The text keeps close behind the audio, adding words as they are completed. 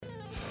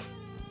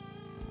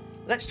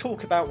let's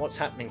talk about what's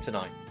happening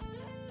tonight.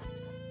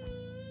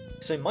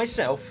 So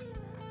myself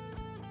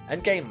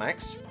and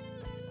GameMax,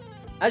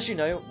 as you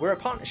know, we're a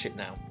partnership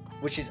now,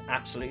 which is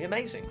absolutely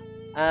amazing.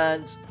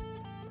 And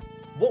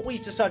what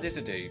we've decided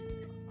to do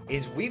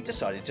is we've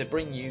decided to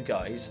bring you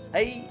guys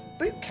a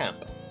boot camp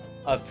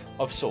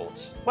of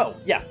sorts. Well,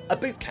 yeah, a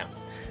boot camp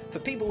for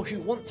people who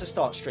want to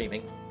start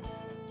streaming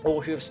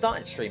or who have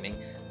started streaming,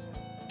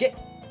 get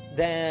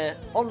their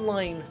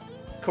online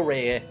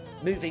career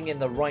moving in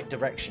the right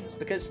directions.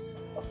 Because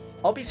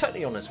I'll be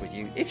totally honest with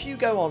you, if you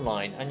go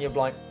online and you're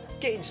like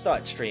getting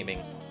started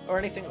streaming or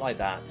anything like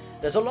that,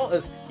 there's a lot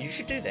of you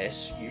should do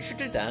this, you should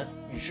do that,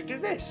 you should do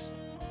this,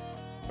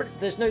 but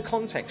there's no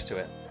context to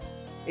it.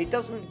 It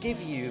doesn't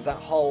give you that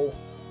whole,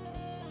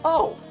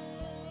 oh,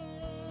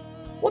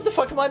 what the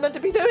fuck am I meant to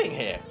be doing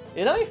here?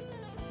 You know?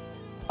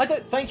 I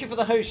don't. Thank you for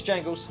the host,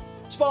 Jangles.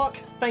 Spark,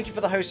 thank you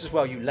for the host as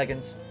well, you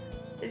leggings.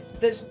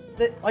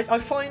 I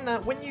find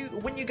that when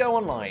you go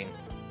online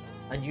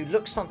and you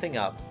look something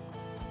up,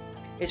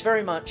 it's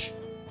very much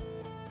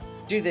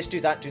do this,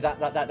 do that,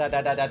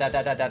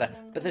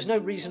 but there's no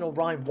reason or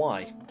rhyme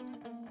why.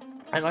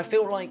 And I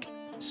feel like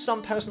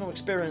some personal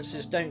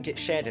experiences don't get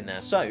shared in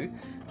there. So,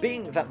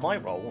 being that my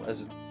role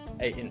as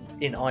in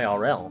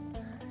IRL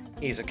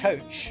is a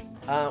coach,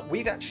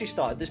 we've actually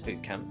started this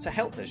bootcamp to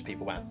help those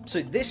people out.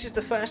 So this is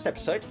the first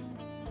episode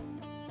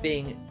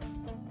being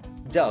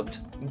dubbed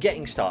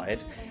Getting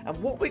Started, and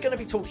what we're going to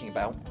be talking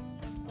about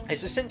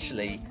is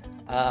essentially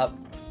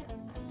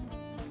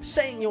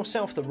setting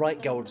yourself the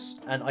right goals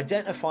and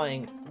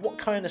identifying what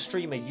kind of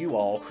streamer you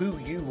are, who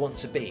you want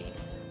to be,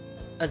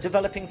 and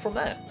developing from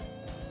there,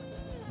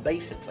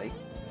 basically.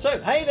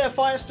 So, hey there,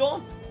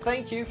 Firestorm!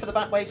 Thank you for the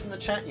bat waves in the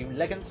chat, you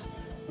leggings.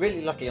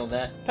 Really lucky on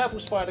there. Purple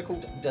spider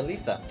called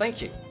Dalitha.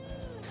 Thank you.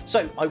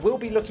 So, I will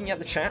be looking at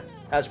the chat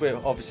as we're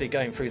obviously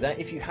going through there.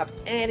 If you have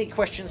any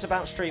questions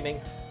about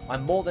streaming,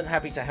 I'm more than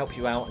happy to help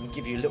you out and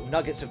give you little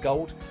nuggets of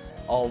gold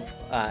of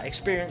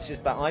experiences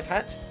that I've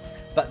had.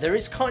 But there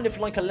is kind of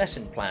like a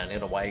lesson plan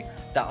in a way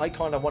that I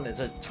kind of wanted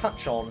to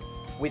touch on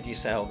with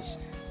yourselves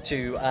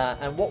to,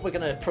 and what we're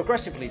going to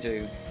progressively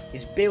do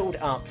is build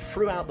up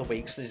throughout the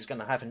weeks. This is going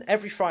to happen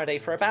every Friday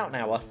for about an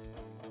hour.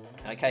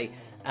 Okay,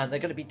 and they're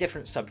going to be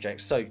different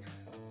subjects. So,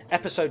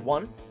 episode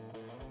 1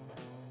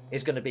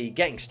 is going to be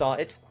Getting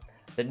Started.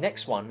 The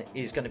next one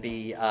is going to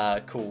be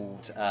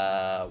called,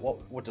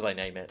 what did I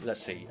name it?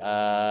 Let's see.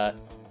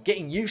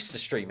 Getting Used to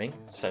Streaming,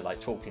 so like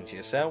talking to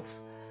yourself.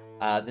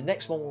 The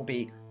next one will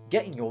be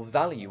Getting Your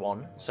Value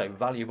On, so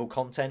valuable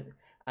content.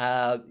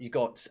 You've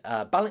got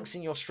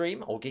Balancing Your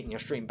Stream, or Getting Your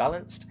Stream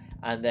Balanced.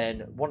 And then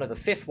one of the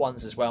fifth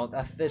ones as well.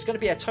 There's going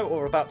to be a total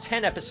of about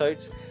 10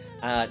 episodes.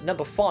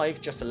 Number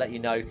 5, just to let you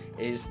know,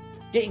 is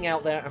getting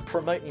out there and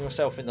promoting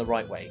yourself in the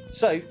right way.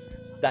 So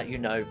that you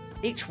know,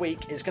 each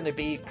week is going to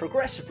be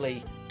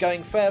progressively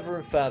going further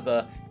and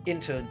further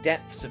into the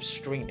depths of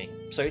streaming.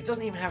 So it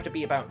doesn't even have to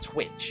be about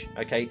Twitch,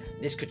 okay?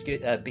 This could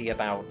be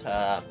about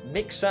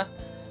Mixer,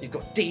 you've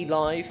got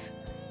DLive,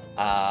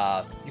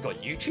 you've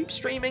got YouTube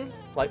streaming,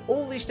 like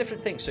all these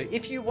different things. So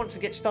if you want to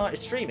get started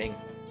streaming,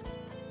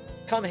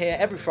 come here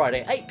every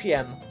Friday, 8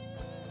 PM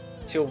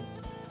till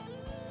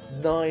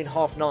 9,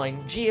 half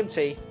 9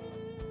 GMT,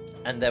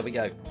 and there we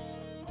go.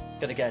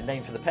 Gonna get a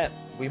name for the pet.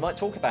 We might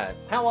talk about it.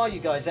 How are you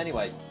guys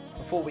anyway,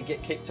 before we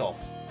get kicked off?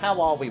 How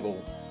are we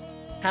all?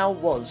 How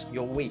was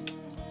your week?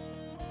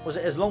 Was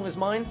it as long as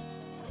mine?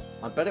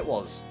 I bet it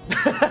was.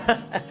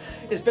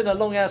 It's been a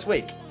long ass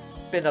week.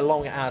 It's been a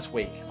long ass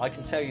week. I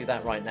can tell you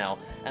that right now.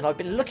 And I've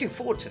been looking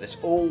forward to this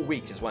all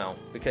week as well.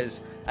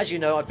 Because, as you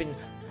know,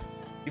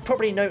 you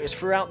probably noticed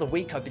throughout the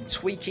week I've been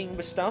tweaking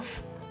with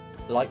stuff.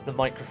 Like the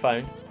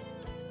microphone.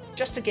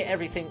 Just to get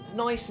everything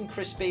nice and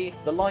crispy.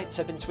 The lights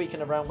I've been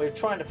tweaking around with.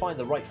 Trying to find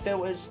the right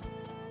filters.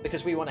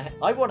 Because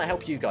I want to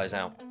help you guys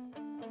out.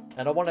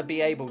 And I want to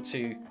be able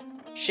to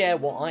share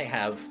what I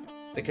have.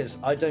 Because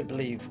I don't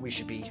believe we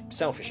should be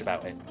selfish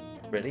about it.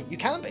 Really. You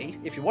can be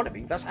if you want to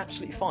be. That's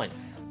absolutely fine.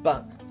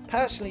 But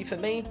personally for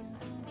me,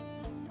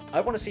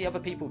 I want to see other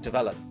people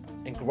develop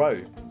and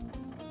grow.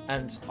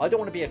 And I don't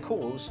want to be a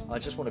cause, I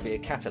just want to be a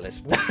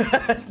catalyst.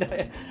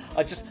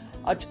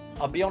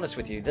 I'll be honest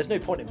with you, there's no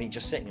point in me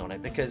just sitting on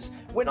it, because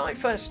when I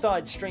first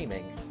started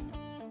streaming,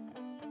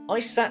 I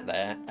sat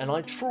there and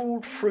I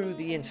trawled through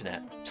the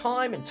internet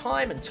time and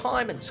time and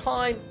time and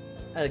time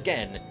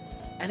again,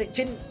 and it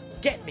didn't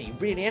get me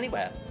really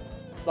anywhere.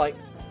 Like,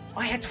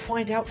 I had to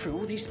find out through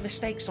all these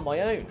mistakes on my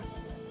own.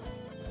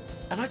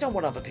 And I don't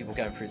want other people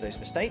going through those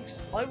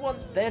mistakes. I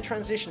want their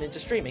transition into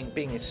streaming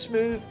being as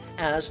smooth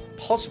as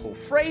possible.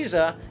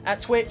 Fraser at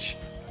Twitch.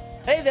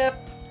 Hey there.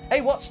 Hey,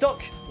 what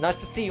stock?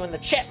 Nice to see you in the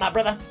chat, my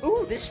brother.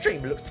 Ooh, this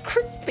stream looks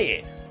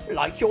crispy.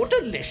 Like your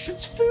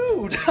delicious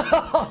food.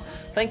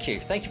 Thank you.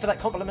 Thank you for that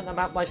compliment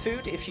about my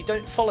food. If you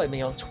don't follow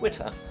me on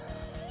Twitter,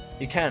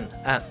 you can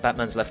at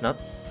Batman's Left Nut.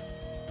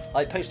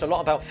 I post a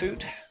lot about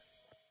food.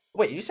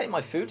 Wait, you say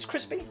my food's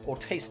crispy or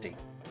tasty?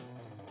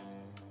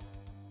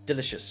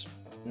 Delicious.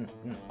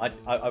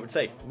 I would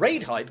say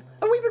raid hype.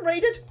 Have we been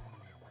raided?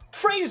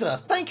 Fraser,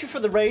 thank you for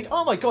the raid.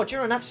 Oh my god,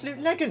 you're an absolute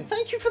legend.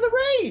 Thank you for the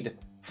raid.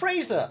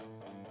 Fraser,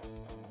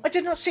 I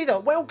did not see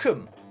that.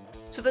 Welcome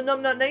to the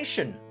Numbnut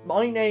Nation.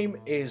 My name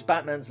is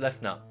Batman's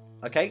Left Nut,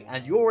 okay?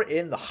 And you're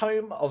in the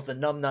home of the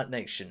Numbnut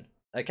Nation,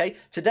 okay?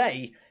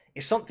 Today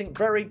is something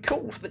very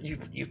cool that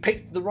you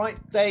picked the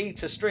right day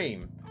to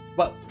stream.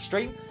 Well,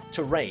 stream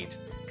to raid,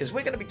 because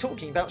we're going to be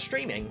talking about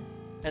streaming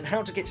and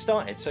how to get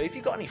started. So if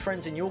you've got any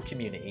friends in your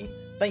community,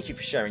 thank you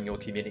for sharing your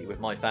community with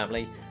my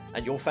family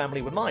and your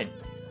family with mine,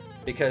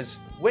 because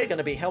we're going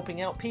to be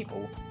helping out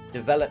people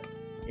develop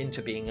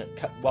into being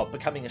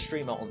becoming a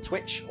streamer on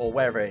Twitch or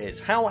wherever it is.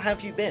 How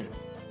have you been?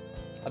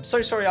 I'm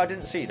so sorry I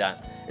didn't see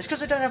that. It's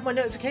because I don't have my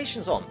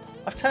notifications on.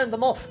 I've turned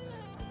them off.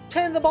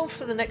 Turn them off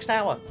for the next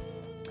hour.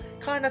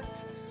 Kind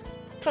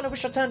of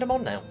wish I turned them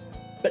on now.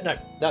 But no.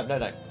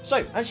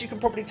 So, as you can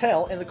probably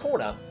tell in the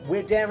corner,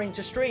 we're daring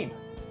to stream.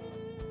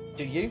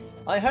 Do you?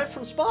 I heard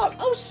from Spark.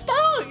 Oh,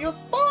 Spark! You're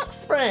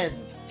Spark's friend!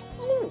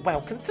 Oh,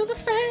 welcome to the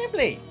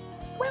family!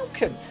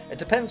 Welcome! It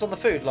depends on the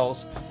food,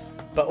 lols.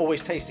 But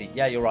always tasty.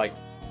 Yeah, you're right.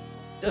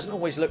 Doesn't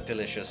always look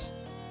delicious.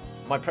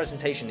 My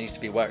presentation needs to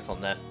be worked on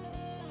there.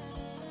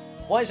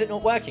 Why is it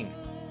not working?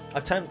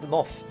 I've turned them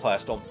off,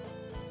 Firestorm.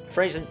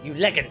 Fraser, you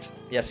legend!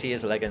 Yes, he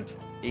is a legend.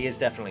 He is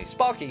definitely.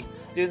 Sparky,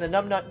 doing the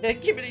numbnut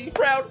activity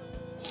proud.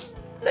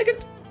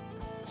 Legend!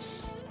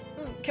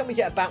 Can we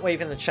get a bat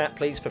wave in the chat,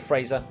 please, for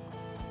Fraser?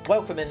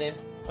 Welcome in him.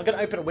 I'm going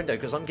to open a window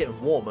because I'm getting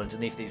warm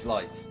underneath these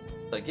lights.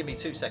 So give me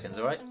 2 seconds,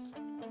 alright?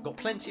 Got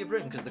plenty of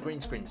room because the green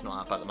screen's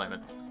not up at the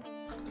moment.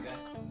 Okay.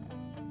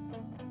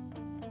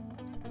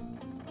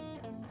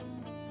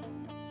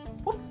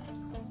 Whoop.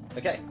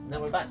 Okay,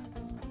 now we're back.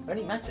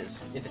 Only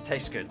matters if it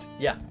tastes good.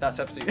 Yeah, that's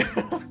absolutely...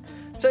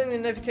 Turning the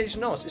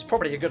notification on is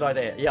probably a good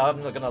idea. Yeah,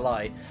 I'm not going to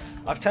lie.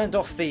 I've turned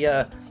off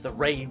the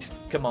raid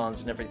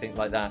commands and everything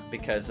like that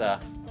because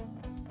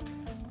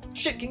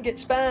shit can get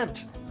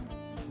spammed.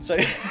 So,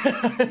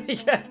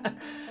 yeah.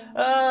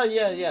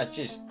 Yeah,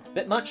 jeez.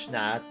 Bit much?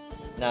 Nah,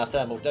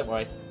 thermal, don't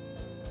worry.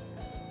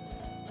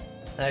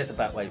 There's the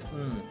bat wave.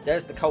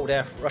 There's the cold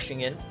air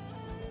rushing in.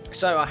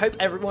 So I hope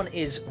everyone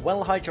is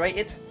well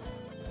hydrated,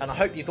 and I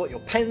hope you've got your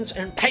pens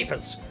and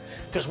papers,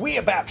 because we're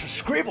about to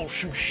scribble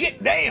some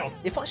shit down.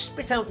 If I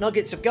spit out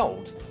nuggets of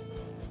gold,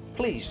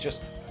 please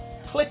just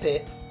clip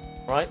it,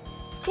 right?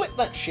 Clip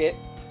that shit,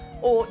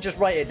 or just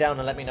write it down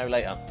and let me know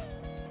later.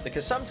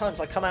 Because sometimes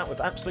I come out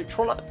with absolute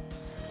trollop.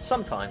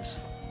 Sometimes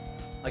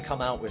I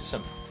come out with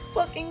some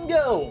fucking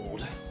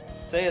gold.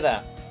 Tell you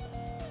that.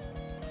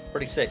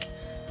 Pretty sick.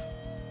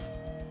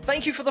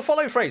 Thank you for the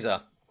follow,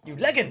 Fraser. You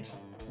legend.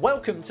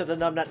 Welcome to the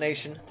Numbnut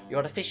Nation.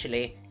 You're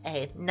officially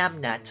a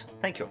numbnut.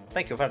 Thank you.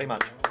 Thank you very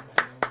much.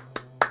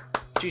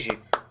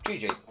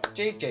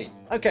 GG.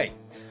 Okay,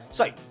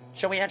 so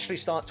shall we actually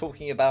start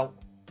talking about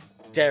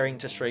daring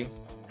to stream?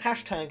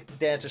 Hashtag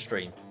dare to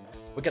stream.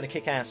 We're going to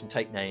kick ass and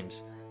take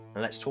names,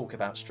 and let's talk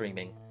about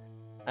streaming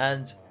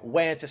and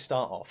where to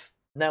start off.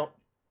 Now,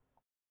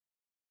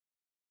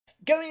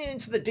 going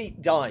into the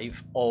deep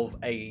dive of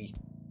a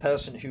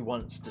person who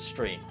wants to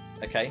stream,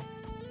 okay?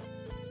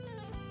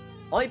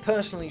 I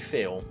personally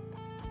feel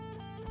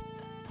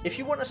if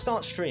you want to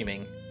start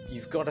streaming,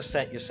 you've got to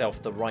set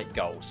yourself the right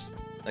goals,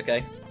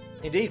 okay?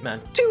 Indeed,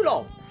 man. Too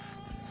long!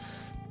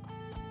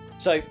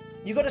 So,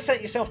 you've got to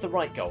set yourself the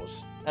right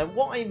goals. And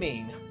what I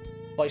mean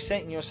by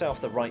setting yourself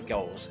the right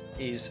goals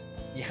is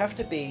you have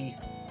to be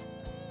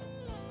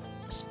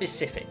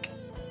specific,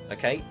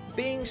 okay?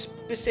 Being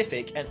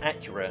specific and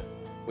accurate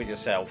with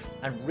yourself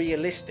and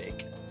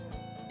realistic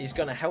is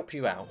going to help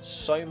you out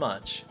so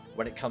much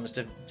when it comes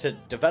to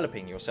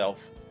developing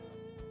yourself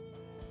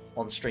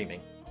on streaming,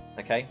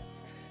 okay?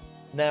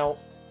 Now,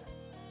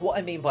 what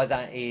I mean by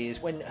that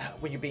is when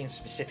you're being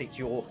specific,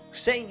 you're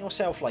setting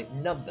yourself like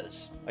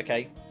numbers,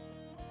 okay?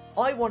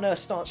 I want to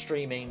start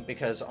streaming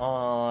because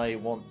I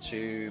want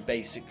to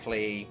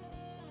basically...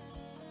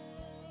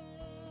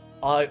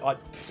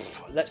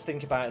 let's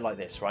think about it like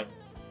this, right?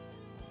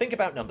 Think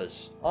about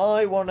numbers.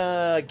 I want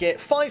to get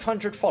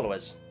 500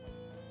 followers.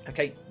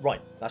 Okay,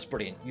 right, that's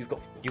brilliant.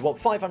 You want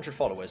 500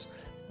 followers.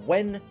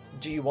 When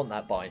do you want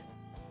that by?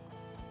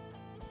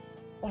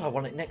 Well, I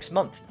want it next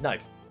month. No,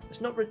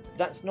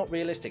 that's not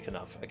realistic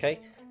enough,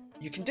 okay?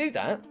 You can do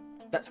that.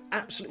 That's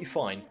absolutely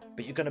fine,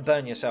 but you're going to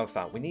burn yourself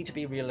out. We need to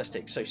be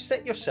realistic. So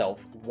set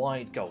yourself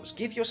wide goals.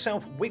 Give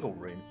yourself wiggle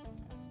room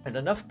and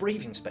enough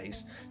breathing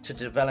space to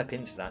develop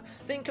into that.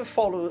 Think of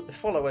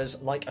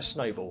followers like a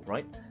snowball,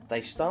 right? They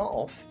start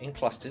off in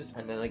clusters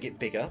and then they get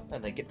bigger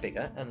and they get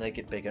bigger and they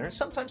get bigger, and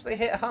sometimes they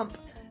hit a hump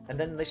and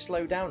then they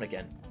slow down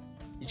again.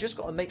 You just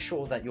got to make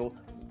sure that you're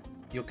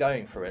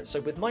going for it. So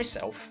with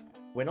myself,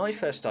 when I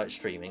first started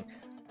streaming,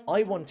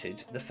 I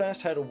wanted, the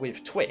first hurdle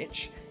with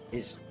Twitch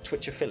is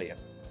Twitch affiliate,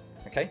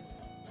 okay?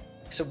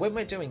 So when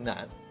we're doing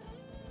that,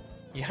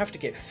 you have to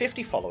get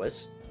 50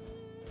 followers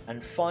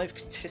and 5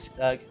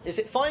 is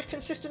it 5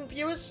 consistent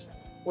viewers,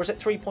 or is it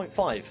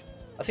 3.5?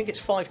 I think it's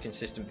 5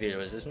 consistent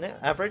viewers, isn't it?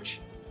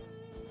 Average.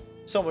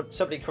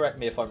 Somebody correct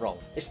me if I'm wrong.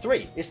 It's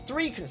 3. It's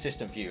 3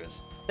 consistent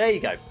viewers. There you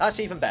go. That's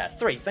even better.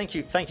 3. Thank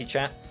you,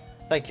 chat.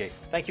 Thank you.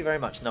 Thank you very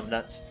much,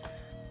 numbnuts.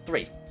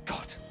 3.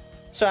 God,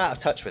 so out of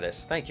touch with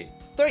this. Thank you.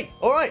 3.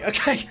 All right.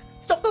 Okay.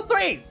 Stop the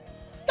 3s.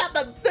 Stop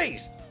the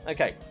 3s.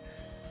 Okay.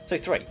 So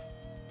 3.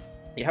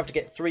 You have to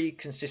get 3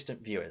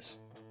 consistent viewers.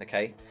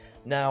 Okay.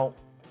 Now,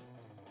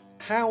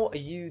 how are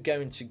you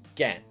going to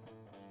get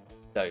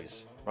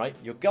those? Right.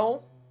 Your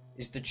goal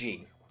is the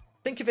G.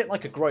 Think of it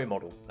like a grow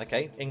model.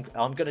 Okay.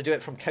 I'm going to do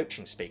it from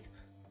coaching speak.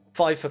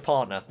 5 for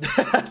partner.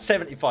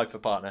 75 for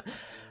partner.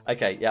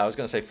 Okay, yeah, I was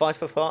going to say 5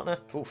 for partner.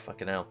 Oh,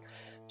 fucking hell.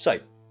 So,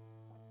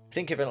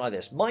 think of it like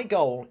this. My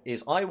goal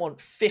is I want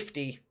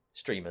 50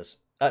 streamers.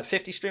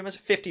 50 streamers?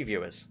 50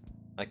 viewers.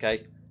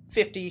 Okay?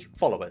 50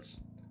 followers.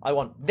 I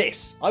want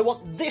this. I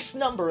want this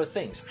number of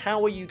things.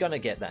 How are you going to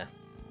get there?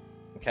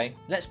 Okay?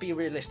 Let's be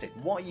realistic.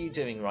 What are you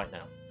doing right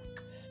now?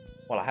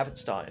 Well, I haven't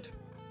started.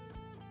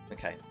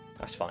 Okay,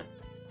 that's fine.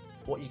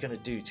 What are you going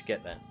to do to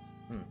get there?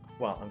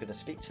 Well, I'm going to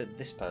speak to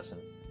this person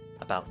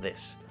about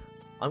this.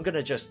 I'm going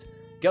to just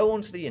go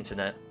onto the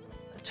internet,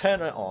 turn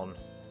it on,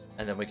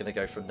 and then we're going to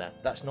go from there.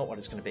 That's not what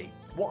it's going to be.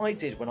 What I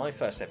did when I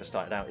first ever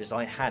started out is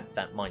I had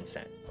that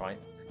mindset, right?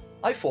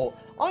 I thought,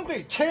 I'm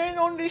going to turn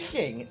on this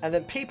thing, and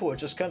then people are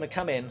just going to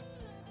come in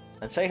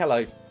and say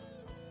hello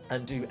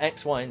and do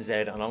X, Y, and Z,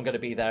 and I'm going to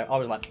be there. I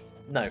was like,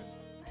 no.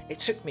 It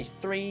took me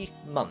 3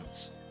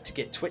 months to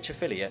get Twitch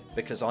affiliate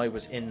because I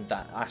was in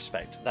that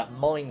aspect, that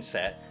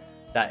mindset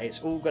that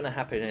it's all going to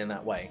happen in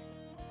that way,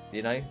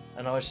 you know?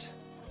 And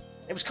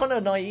it was kind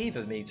of naive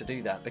of me to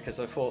do that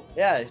because I thought,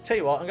 yeah, tell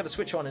you what, I'm going to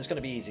switch on, it's going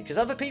to be easy. Because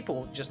other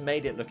people just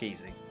made it look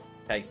easy.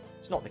 Okay,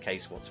 it's not the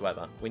case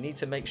whatsoever. We need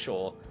to make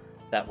sure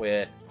that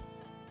we're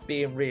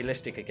being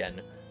realistic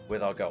again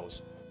with our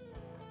goals.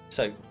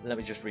 So, let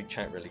me just read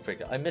chat really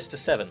quick. I missed a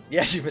 7.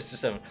 Yeah, you missed a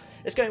 7.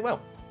 It's going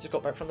well. Just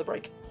got back from the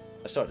break.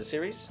 I started a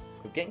series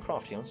called Getting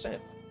Crafty on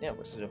set. Yeah,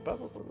 it's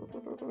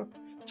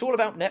all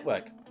about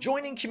network.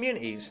 Joining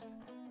communities,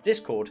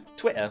 Discord,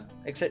 Twitter,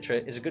 etc.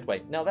 is a good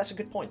way. Now, that's a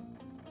good point.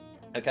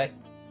 Okay,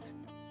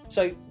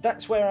 so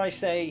that's where I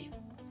say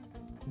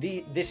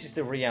this is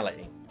the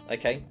reality.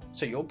 Okay,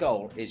 so your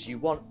goal is you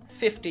want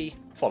 50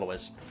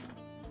 followers.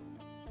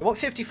 You want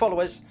 50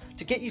 followers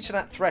to get you to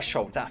that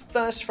threshold, that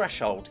first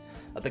threshold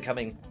of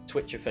becoming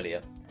Twitch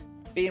affiliate.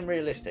 Being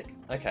realistic.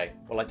 Okay,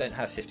 well, I don't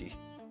have 50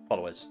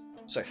 followers,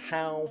 so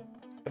how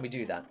can we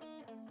do that?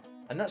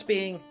 And that's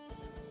being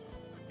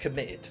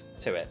committed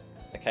to it.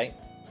 Okay,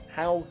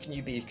 how can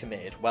you be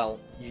committed? Well,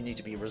 you need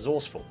to be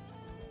resourceful.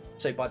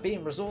 So by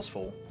being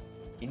resourceful,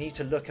 you need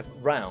to look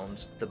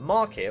around the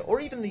market or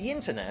even the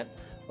internet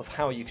of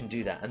how you can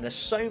do that. And there's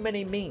so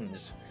many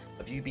means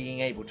of you being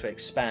able to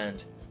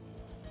expand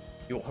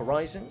your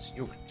horizons,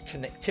 your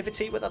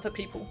connectivity with other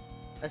people,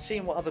 and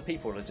seeing what other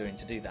people are doing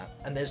to do that.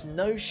 And there's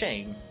no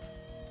shame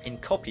in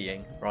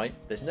copying, right?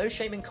 There's no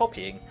shame in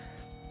copying,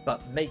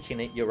 but making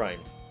it your own,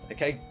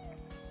 okay?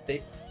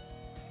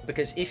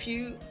 Because if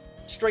you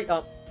straight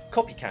up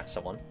copycat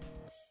someone,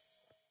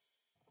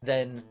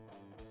 then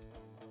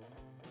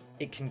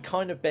it can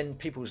kind of bend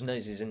people's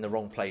noses in the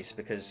wrong place,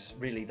 because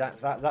really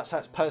that's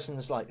that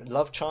person's like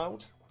love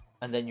child,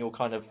 and then you're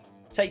kind of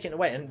taking it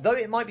away. And though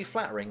it might be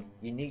flattering,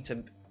 you need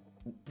to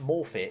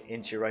morph it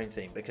into your own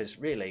thing, because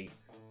really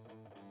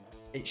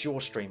it's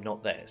your stream,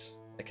 not theirs.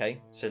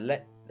 Okay, so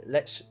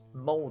let's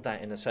mold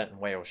that in a certain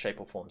way or shape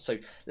or form. So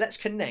let's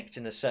connect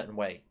in a certain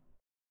way.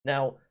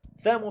 Now,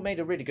 Thermal made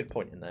a really good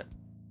point in there.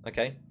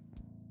 Okay,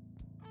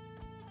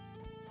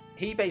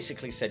 he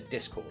basically said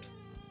Discord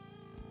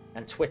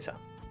and Twitter.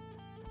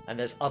 And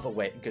there's other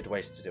good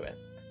ways to do it.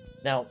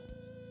 Now,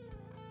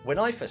 when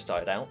I first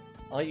started out,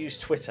 I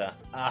used Twitter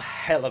a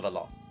hell of a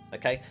lot.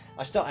 Okay,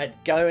 I started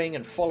going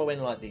and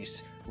following like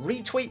these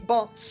retweet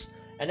bots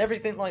and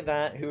everything like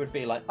that, who would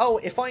be like, oh,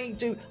 if I'm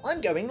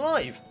going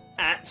live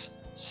at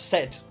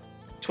said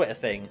Twitter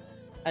thing,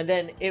 and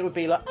then it would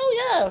be like,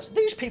 oh yeah,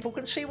 these people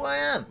can see where I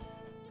am.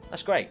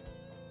 That's great,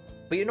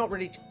 but you're not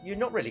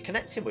really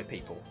connecting with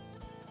people.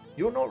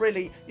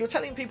 You're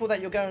telling people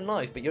that you're going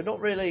live, but you're not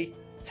really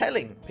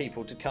telling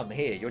people to come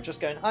here. You're just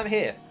going, I'm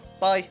here,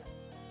 bye,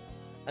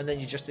 and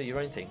then you just do your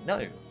own thing.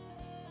 No,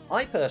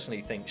 I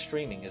personally think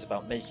streaming is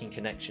about making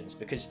connections,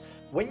 because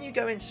when you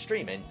go into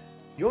streaming,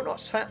 you're not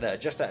sat there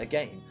just at a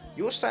game.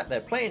 You're sat there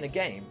playing a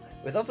game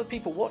with other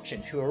people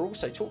watching who are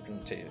also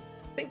talking to you.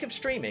 Think of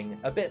streaming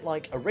a bit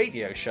like a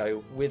radio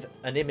show with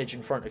an image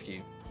in front of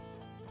you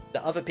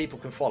that other people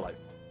can follow.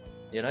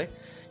 You know,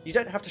 you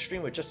don't have to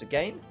stream with just a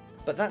game,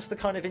 but that's the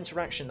kind of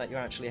interaction that you're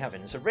actually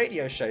having. It's a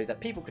radio show that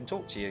people can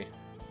talk to you,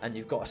 and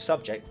you've got a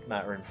subject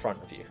matter in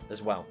front of you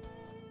as well.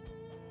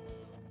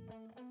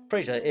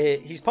 Fraser,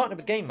 he's partnered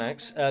with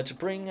GameMax to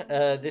bring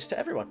this to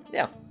everyone.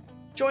 Yeah,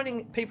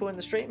 joining people in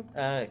the stream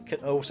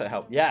can also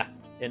help. Yeah,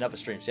 in other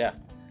streams. Yeah,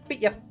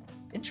 but yeah,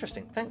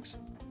 interesting. Thanks.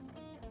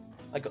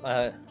 I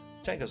got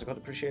Jacobs. I got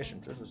appreciation.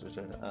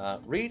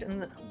 Read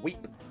and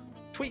weep.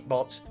 Tweet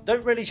bots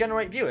don't really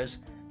generate viewers.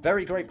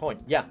 Very great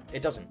point. Yeah,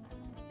 it doesn't.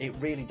 It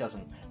really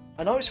doesn't.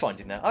 And I was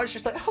finding that. I was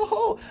just like,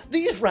 oh,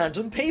 these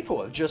random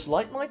people have just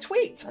liked my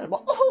tweet. And I'm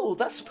like, oh,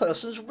 that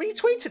person's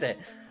retweeted it.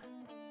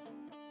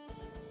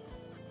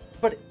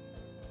 But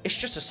It's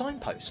just a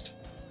signpost.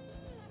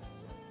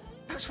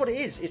 That's what it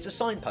is. It's a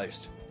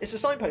signpost. It's a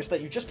signpost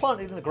that you've just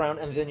planted in the ground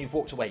and then you've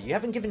walked away. You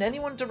haven't given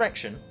anyone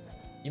direction.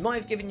 You might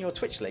have given your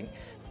Twitch link,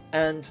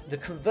 and the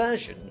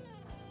conversion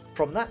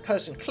from that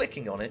person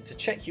clicking on it to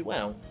check you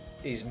out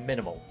is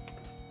minimal.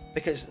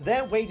 Because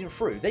they're wading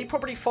through. They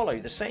probably follow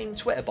the same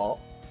Twitter bot,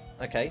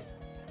 okay?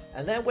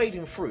 And they're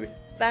wading through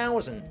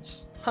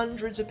thousands,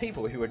 hundreds of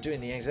people who are doing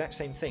the exact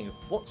same thing.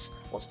 What's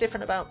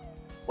different about...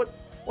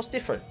 What's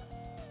different?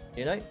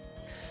 You know?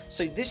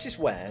 So this is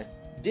where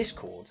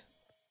Discord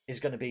is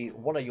going to be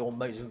one of your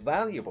most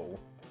valuable,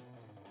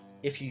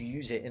 if you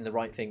use it in the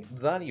right thing,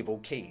 valuable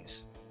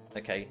keys,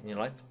 okay, in your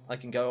life. I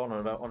can go on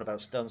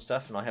about dumb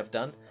stuff, and I have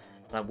done,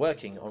 and I'm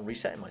working on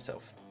resetting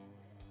myself.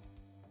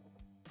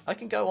 I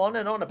can go on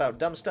and on about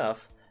dumb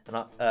stuff, and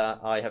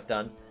I have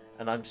done,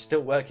 and I'm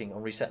still working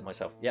on resetting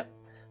myself. Yep,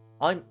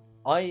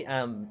 I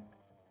am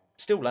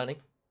still learning.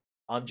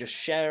 I'm just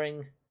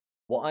sharing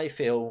what I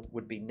feel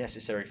would be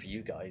necessary for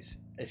you guys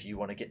if you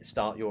want to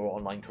start your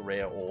online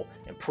career or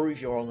improve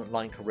your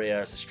online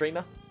career as a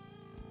streamer.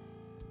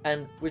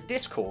 And with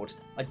Discord,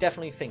 I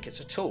definitely think it's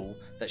a tool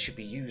that should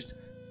be used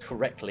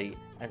correctly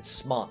and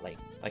smartly,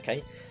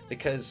 okay?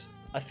 Because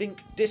I think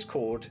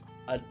Discord,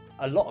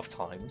 a lot of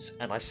times,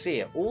 and I see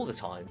it all the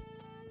time,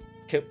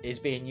 is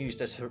being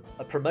used as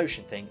a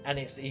promotion thing, and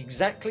it's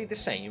exactly the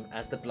same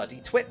as the bloody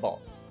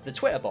the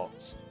Twitter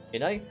bots, you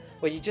know?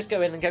 Where you just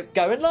go in and go,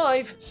 going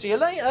live, see you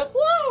later,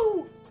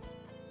 woo!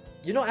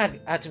 You're not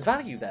adding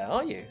value there,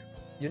 are you?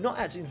 You're not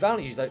adding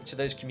value to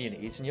those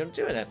communities, and you're not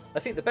doing it. I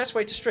think the best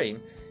way to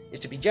stream is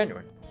to be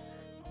genuine.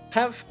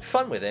 Have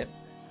fun with it,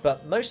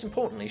 but most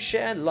importantly,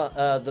 share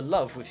the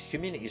love with your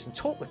communities and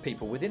talk with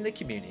people within the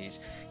communities.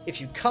 If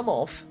you come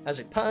off as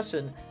a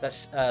person that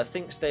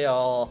thinks they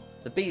are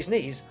the bee's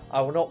knees,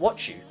 I will not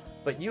watch you.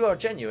 But you are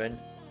genuine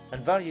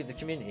and value the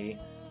community,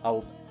 I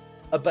will...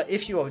 but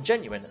if you are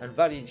genuine and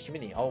value the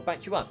community, I will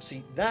back you up.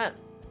 See, that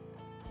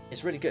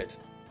is really good,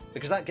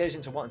 because that goes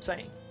into what I'm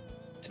saying.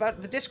 It's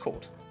about the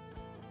Discord,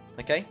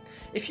 okay?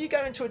 If you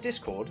go into a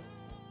Discord,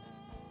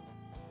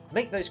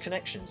 make those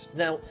connections.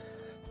 Now,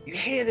 you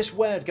hear this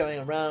word going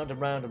around and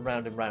round and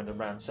round and round and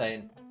round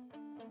saying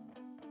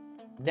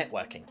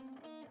networking,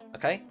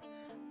 okay?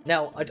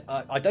 Now,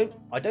 I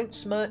don't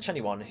smirch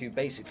anyone who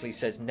basically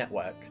says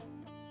network,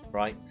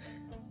 right?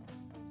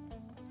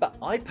 But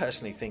I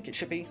personally think it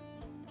should be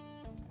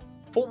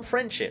form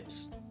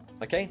friendships,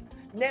 okay?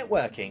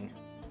 Networking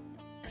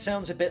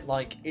sounds a bit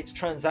like it's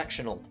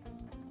transactional,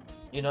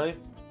 you know?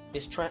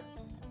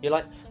 You're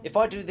like, if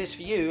I do this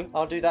for you,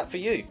 I'll do that for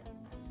you.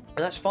 And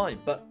that's fine,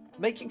 but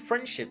making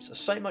friendships are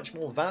so much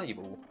more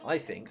valuable, I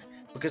think,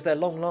 because they're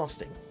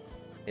long-lasting,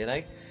 you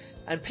know?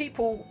 And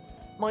people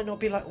might not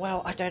be like,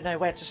 well, I don't know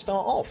where to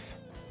start off.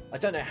 I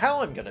don't know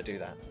how I'm going to do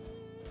that.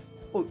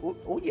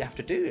 All you have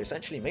to do is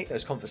actually make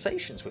those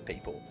conversations with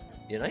people,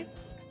 you know?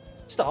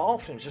 Start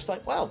off and just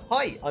like, well,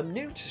 hi, I'm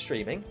new to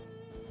streaming.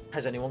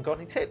 Has anyone got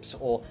any tips?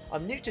 Or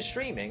I'm new to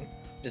streaming.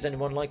 Does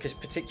anyone like a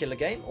particular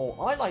game? Or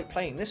I like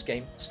playing this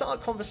game.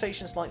 Start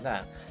conversations like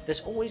that.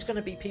 There's always going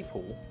to be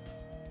people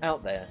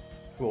out there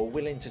who are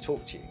willing to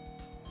talk to you.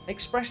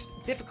 Express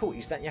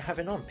difficulties that you're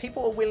having on.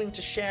 People are willing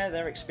to share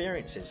their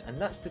experiences, and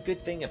that's the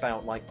good thing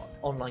about like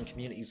online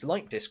communities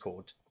like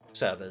Discord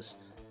servers,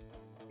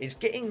 is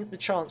getting the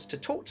chance to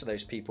talk to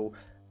those people,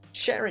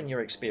 sharing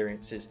your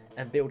experiences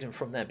and building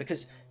from there,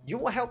 because you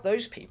will help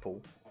those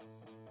people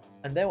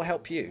and they will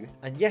help you.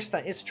 And yes,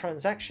 that is a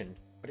transaction,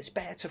 but it's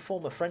better to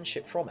form a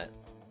friendship from it.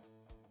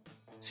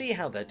 See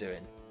how they're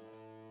doing.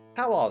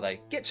 How are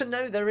they? Get to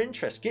know their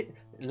interests.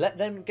 Let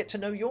them get to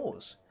know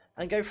yours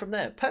and go from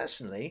there.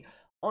 Personally,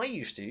 I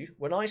used to,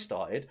 when I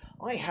started,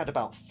 I had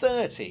about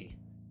 30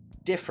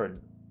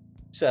 different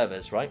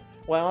servers, right?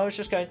 Where I was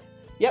just going,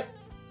 yep,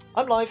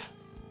 I'm live.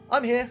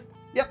 I'm here.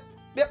 Yep,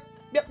 yep,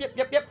 yep, yep,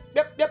 yep, yep,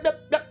 yep, yep, yep,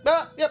 yep,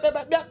 yep, yep,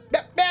 yep, yep,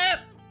 yep, yep.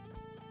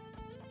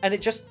 And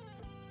it just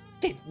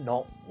did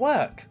not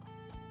work.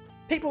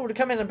 People would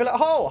come in and be like,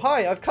 oh,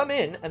 hi, I've come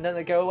in, and then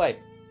they go away.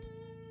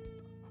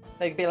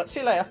 They'd be like,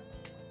 see you later.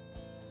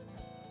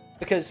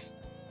 Because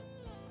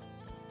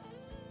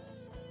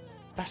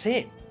that's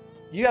it.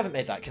 You haven't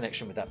made that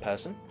connection with that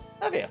person,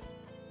 have you?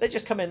 They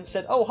just come in and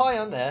said, oh, hi,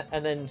 I'm there.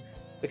 And then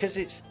because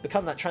it's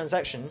become that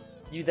transaction,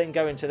 you then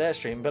go into their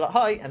stream and be like,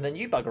 hi, and then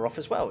you bugger off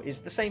as well. It's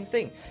the same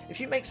thing. If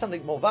you make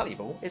something more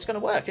valuable, it's going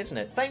to work, isn't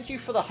it? Thank you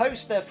for the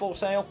host there, For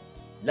Sale.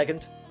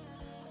 Legend.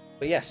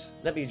 But yes,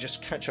 let me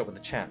just catch up with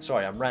the chat.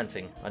 Sorry, I'm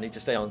ranting. I need to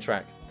stay on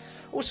track.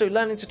 Also,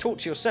 learning to talk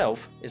to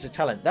yourself is a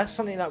talent. That's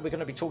something that we're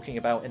going to be talking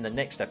about in the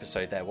next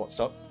episode there,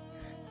 Whatstock.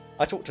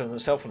 I talk to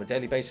myself on a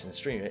daily basis and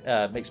stream.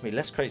 It makes me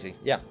less crazy.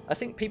 Yeah, I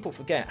think people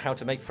forget how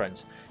to make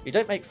friends. You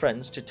don't make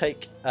friends to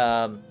take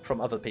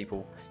from other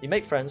people. You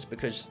make friends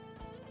because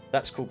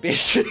that's called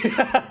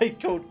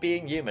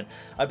being human.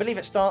 I believe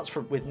it starts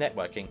with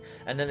networking,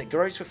 and then it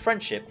grows with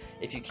friendship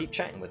if you keep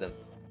chatting with them.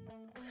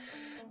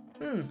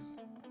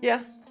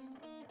 Yeah.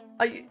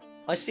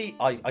 I see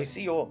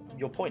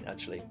your point,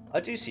 actually.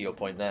 I do see your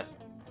point there.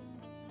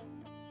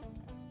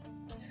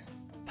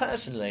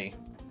 Personally,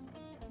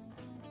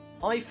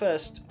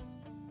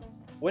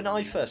 when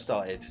I first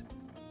started,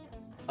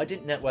 I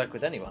didn't network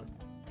with anyone.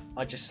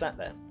 I just sat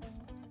there.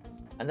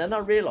 And then I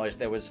realised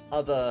there was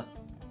other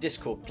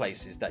Discord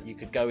places that you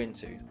could go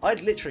into.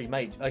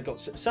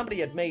 Somebody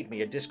had made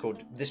me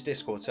this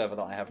Discord server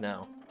that I have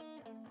now.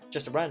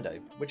 Just a rando,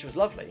 which was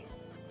lovely.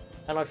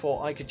 And I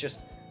thought I could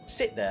just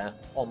sit there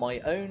on my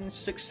own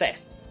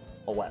success,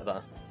 or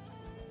whatever,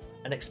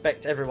 and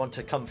expect everyone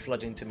to come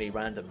flooding to me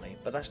randomly.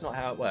 But that's not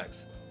how it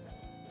works.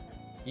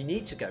 You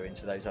need to go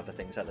into those other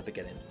things at the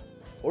beginning.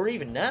 Or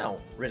even now,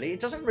 really. It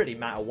doesn't really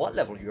matter what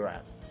level you're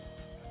at.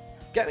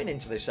 Going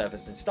into those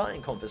servers and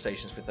starting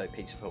conversations with those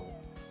people.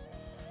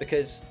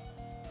 Because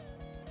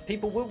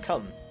people will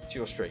come to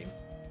your stream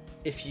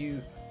if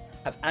you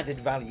have added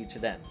value to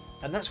them.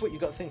 And that's what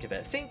you've got to think of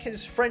it. Think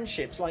as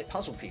friendships like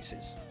puzzle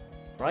pieces,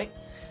 right?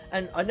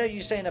 And I know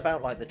you're saying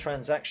about like the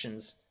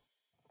transactions,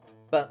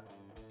 but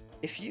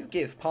if you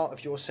give part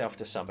of yourself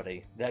to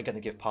somebody, they're going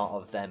to give part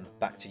of them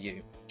back to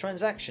you.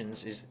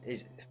 Transactions is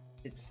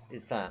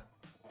that,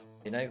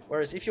 you know?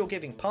 Whereas if you're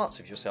giving parts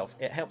of yourself,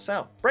 it helps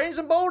out. Brains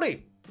and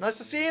Baldy! Nice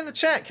to see you in the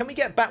chat. Can we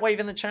get Batwave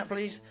in the chat,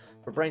 please?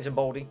 For Brains and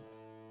Baldy.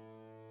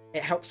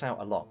 It helps out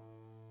a lot,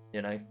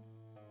 you know?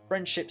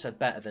 Friendships are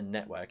better than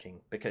networking,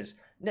 because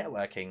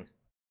networking,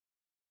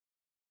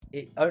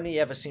 it only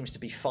ever seems to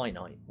be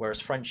finite, whereas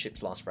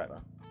friendships last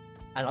forever.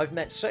 And I've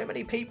met so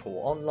many people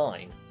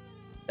online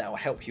that will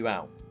help you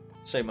out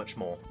so much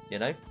more, you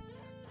know?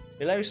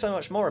 You'll know so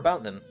much more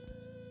about them,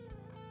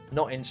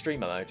 not in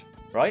streamer mode,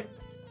 right?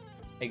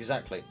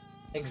 Exactly.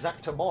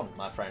 Exactamon,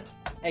 my friend.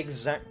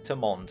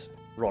 Exactamond,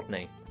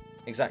 Rodney.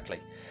 Exactly.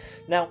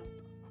 Now,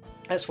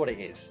 that's what it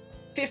is.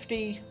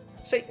 50...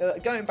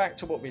 going back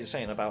to what we were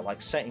saying about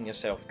like setting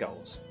yourself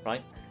goals,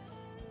 right?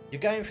 You're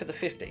going for the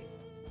 50.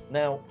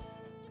 Now,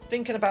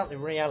 thinking about the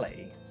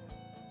reality,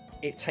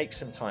 it takes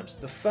some time.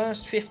 The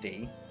first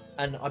 50,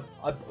 and I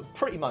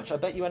pretty much, I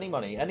bet you any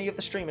money, any of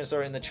the streamers that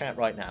are in the chat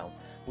right now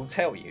will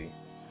tell you,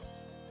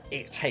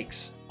 it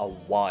takes a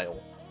while.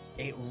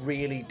 It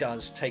really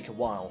does take a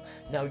while.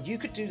 Now, you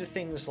could do the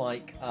things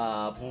like,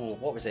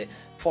 what was it?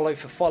 Follow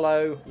for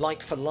follow,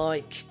 like for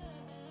like,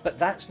 but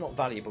that's not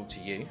valuable to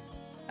you.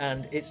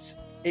 And it's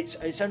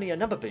only a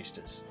number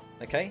boosters,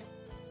 okay?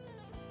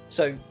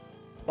 So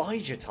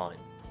bide your time.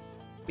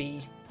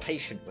 Be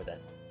patient with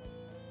it.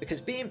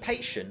 Because being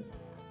patient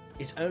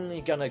is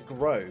only going to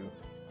grow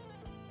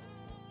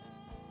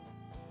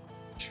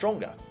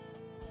stronger.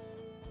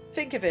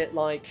 Think of it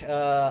like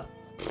a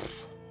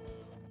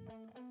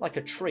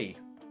tree.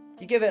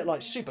 You give it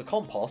like super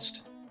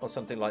compost or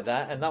something like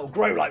that, and that will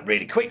grow like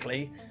really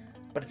quickly,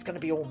 but it's going to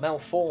be all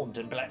malformed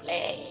and be like,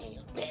 no.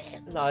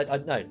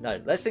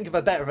 Let's think of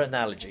a better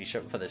analogy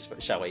for this,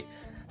 shall we?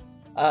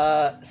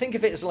 Think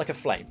of it as like a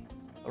flame,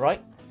 all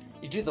right?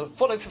 You do the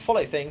follow for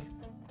follow thing,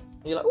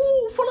 and you're like,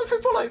 oh, follow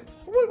for follow.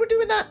 We're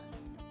doing that.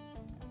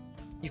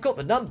 You've got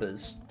the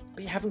numbers,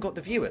 but you haven't got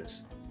the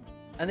viewers,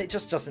 and it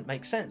just doesn't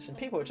make sense. And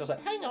people are just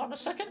like, hang on a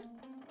second.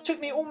 Took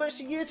me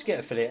almost a year to get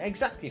affiliate.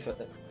 Exactly for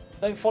them.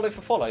 Don't follow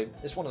for follow.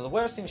 It's one of the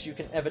worst things you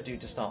can ever do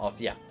to start off.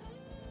 Yeah,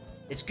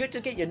 it's good to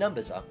get your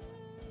numbers up,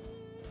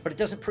 but it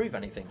doesn't prove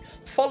anything.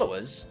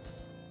 Followers,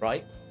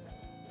 right?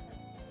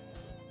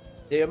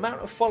 The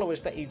amount of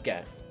followers that you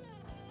get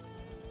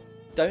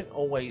don't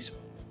always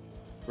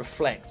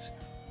reflect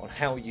on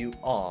how you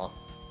are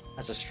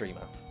as a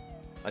streamer.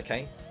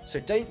 Okay? So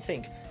don't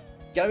think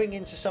going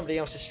into somebody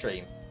else's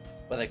stream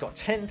where they've got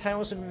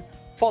 10,000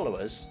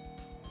 followers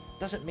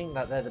doesn't mean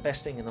that they're the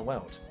best thing in the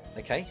world.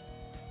 Okay?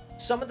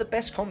 Some of the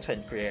best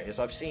content creators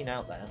I've seen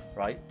out there,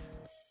 right?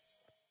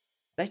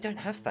 They don't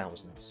have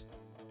thousands.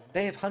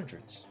 They have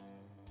hundreds.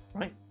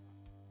 Right?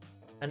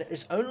 And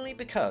it's only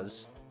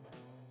because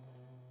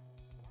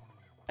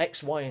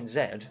X, Y, and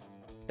Z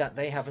that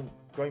they haven't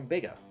grown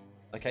bigger,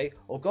 okay,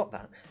 or got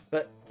that.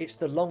 But it's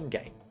the long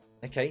game,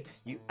 okay?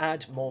 You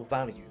add more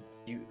value.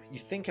 You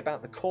think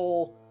about the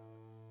core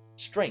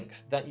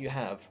strength that you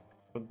have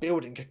from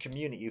building a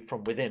community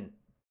from within,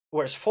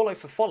 whereas follow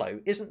for follow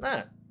isn't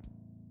that.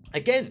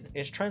 Again,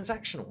 it's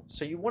transactional.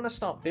 So you want to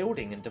start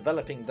building and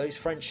developing those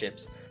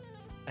friendships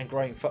and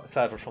growing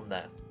further from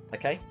there,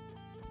 okay?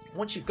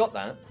 Once you've got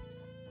that,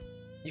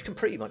 you can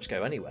pretty much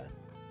go anywhere.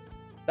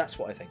 That's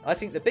what I think. I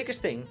think the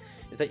biggest thing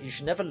is that you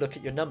should never look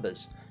at your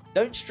numbers.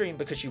 Don't stream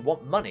because you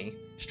want money,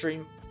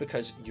 stream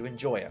because you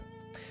enjoy it.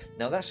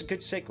 Now that's a good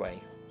segue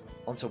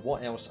onto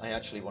what else I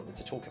actually wanted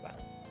to talk about,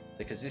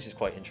 because this is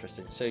quite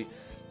interesting. So,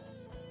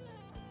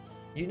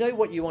 you know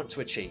what you want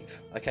to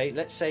achieve, okay?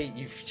 Let's say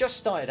you've just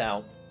started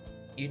out,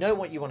 you know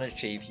what you want to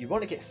achieve, you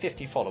want to get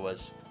 50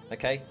 followers,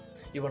 okay?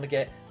 You want to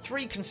get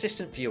 3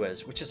 consistent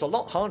viewers, which is a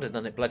lot harder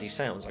than it bloody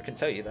sounds, I can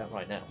tell you that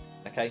right now,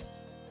 okay?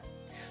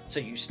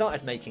 So you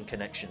started making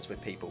connections with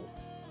people,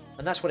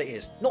 and that's what it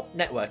is. Not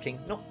networking,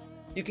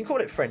 you can call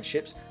it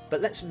friendships,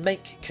 but let's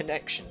make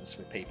connections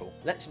with people.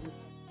 Let's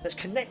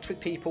connect with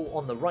people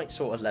on the right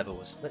sort of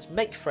levels. Let's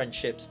make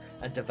friendships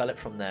and develop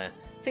from there.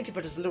 Think of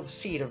it as a little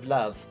seed of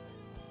love,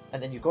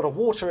 and then you've got to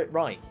water it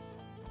right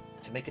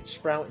to make it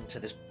sprout into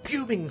this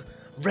booming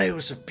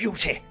rose of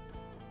beauty.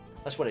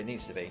 That's what it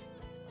needs to be.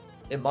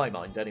 In my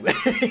mind, anyway.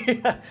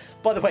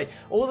 By the way,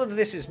 all of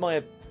this is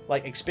my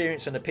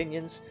experience and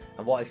opinions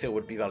and what I feel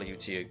would be valuable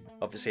to you.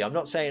 Obviously, I'm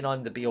not saying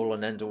I'm the be-all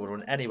and end-all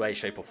in any way,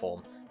 shape or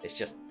form. It's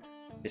just,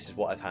 this is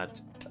what I've had,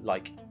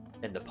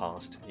 in the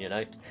past, you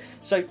know?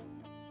 So,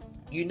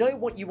 you know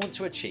what you want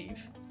to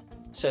achieve.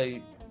 So,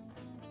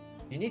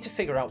 you need to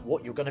figure out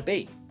what you're going to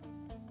be.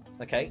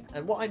 Okay?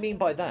 And what I mean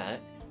by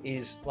that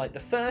is, the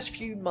first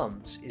few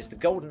months is the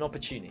golden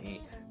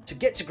opportunity to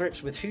get to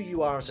grips with who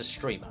you are as a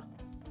streamer.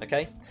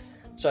 Okay?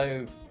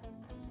 So,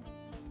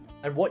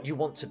 and what you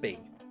want to be.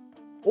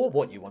 Or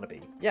what you want to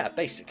be. Yeah,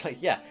 basically,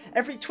 yeah.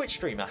 Every Twitch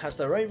streamer has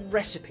their own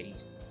recipe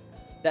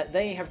that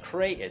they have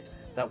created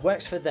that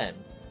works for them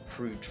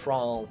through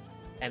trial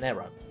and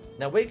error.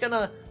 Now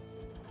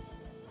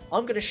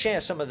I'm gonna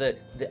share some of the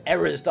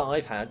errors that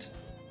I've had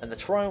and the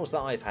trials that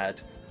I've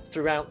had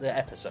throughout the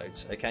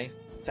episodes, okay?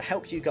 To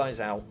help you guys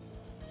out,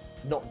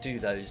 not do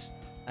those,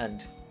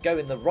 and go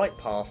in the right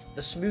path,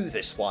 the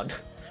smoothest one,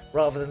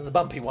 rather than the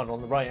bumpy one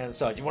on the right hand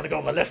side. You want to go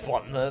on the left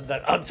one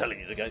that I'm telling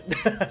you to go.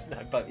 No,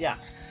 but yeah.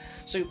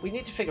 So we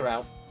need to figure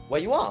out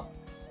where you are,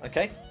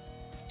 okay?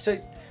 So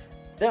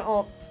there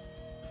are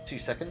 2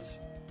 seconds.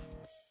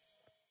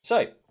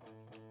 So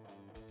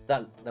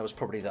that was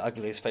probably the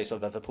ugliest face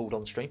I've ever pulled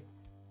on stream.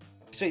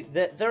 So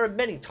there are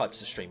many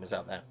types of streamers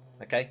out there,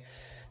 okay?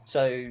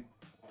 So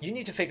you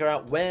need to figure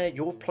out where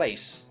your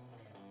place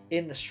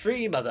in the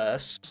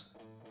streamerverse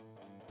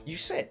you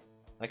sit,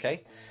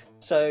 okay?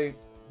 So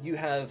you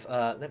have,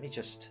 let me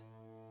just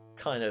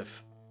kind of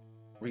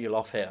reel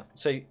off here.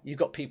 So you've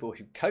got people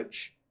who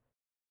coach,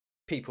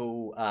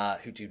 people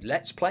who do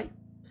Let's Play,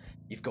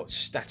 you've got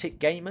static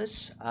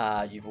gamers,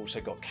 you've also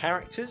got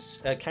character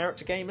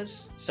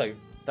gamers, so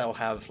they'll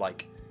have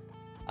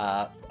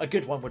a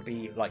good one would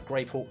be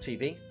Gravehawk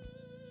TV.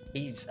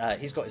 He's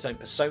got his own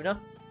persona.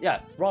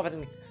 Yeah, rather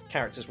than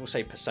characters, we'll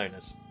say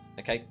personas,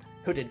 okay?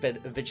 Hooded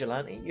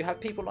Vigilante, you have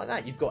people like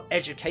that. You've got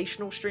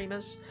educational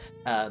streamers,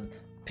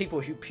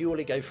 people who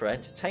purely go for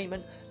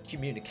entertainment,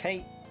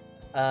 communications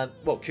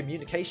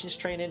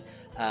training,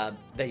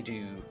 they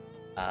do,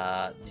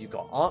 you've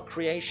got art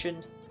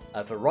creation,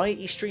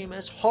 variety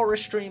streamers, horror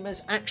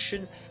streamers,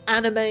 action,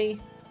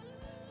 anime,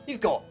 you've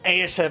got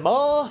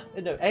ASMR,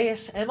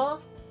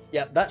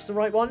 yeah, that's the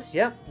right one,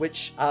 yeah,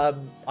 which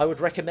I would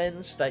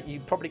recommend that you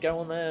probably go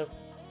on there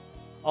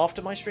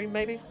after my stream,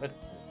 maybe, but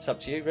it's up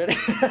to you, really.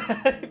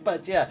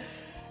 But yeah,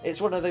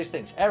 it's one of those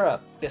things. Error,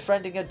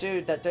 befriending a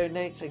dude that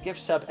donates a gift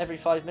sub every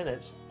 5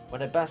 minutes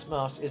when a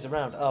Bassmaster is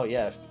around. Oh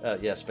yeah,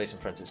 yeah, Space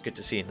and Friends, it's good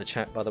to see you in the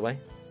chat, by the way.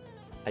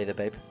 Hey there,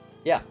 babe.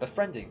 Yeah,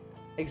 befriending,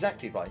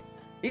 exactly right.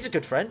 He's a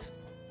good friend,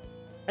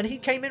 and he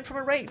came in from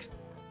a raid.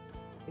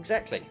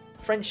 Exactly,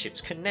 friendships,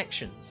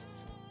 connections.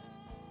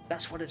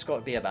 That's what it's got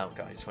to be about,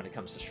 guys, when it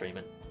comes to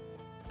streaming.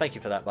 Thank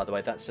you for that, by the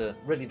way. That's a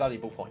really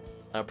valuable point.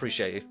 I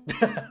appreciate you.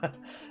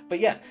 But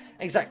yeah,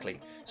 exactly.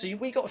 So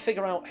we got to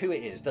figure out who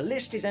it is. The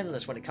list is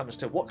endless when it comes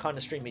to what kind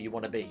of streamer you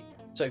want to be.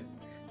 So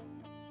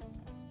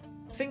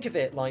think of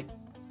it like,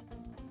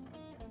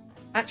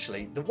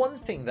 actually, the one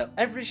thing that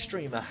every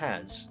streamer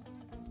has,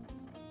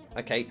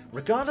 okay,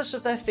 regardless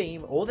of their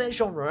theme or their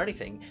genre or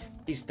anything,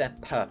 is their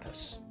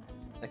purpose.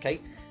 Okay,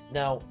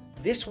 now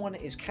this one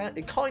is kind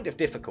of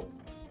difficult,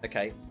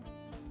 okay,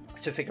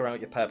 to figure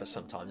out your purpose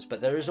sometimes, but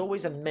there is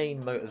always a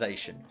main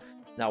motivation.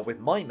 Now with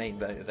my main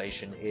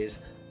motivation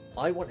is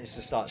I wanted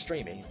to start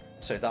streaming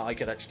so that I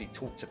could actually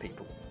talk to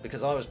people,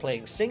 because I was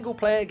playing single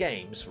player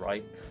games,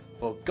 right,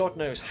 for God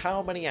knows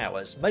how many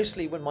hours,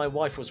 mostly when my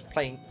wife was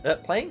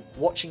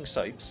watching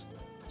soaps.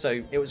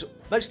 So it was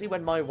mostly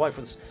when my wife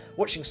was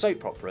watching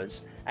soap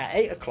operas at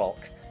 8 o'clock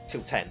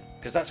till 10,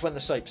 because that's when the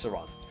soaps are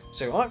on.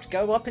 So I would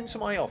go up into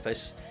my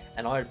office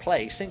and I would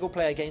play single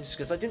player games,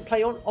 because I didn't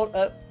play on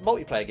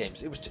multiplayer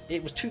games.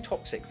 It was too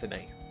toxic for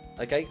me.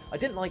 Okay, I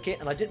didn't like it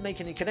and I didn't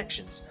make any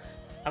connections.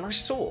 And I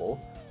saw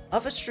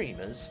other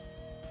streamers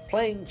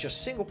playing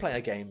just single player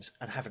games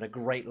and having a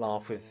great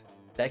laugh with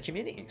their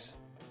communities.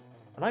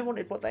 And I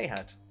wanted what they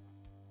had.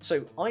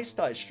 So I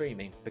started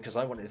streaming because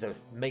I wanted to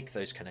make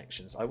those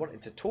connections. I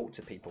wanted to talk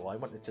to people. I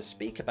wanted to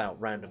speak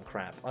about random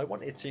crap. I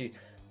wanted to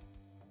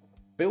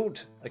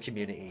build a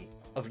community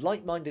of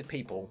like-minded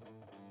people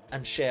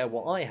and share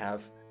what I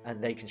have,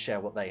 and they can share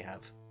what they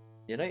have.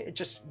 You know, it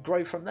just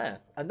grow from there.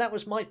 And that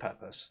was my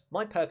purpose.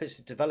 My purpose is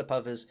to develop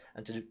others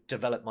and to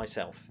develop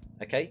myself,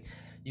 okay?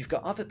 You've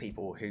got other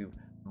people who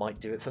might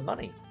do it for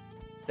money.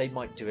 They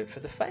might do it for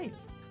the fame.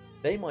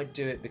 They might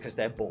do it because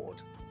they're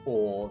bored,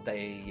 or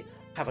they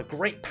have a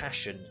great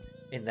passion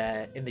in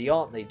the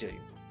art they do,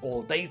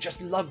 or they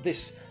just love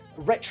this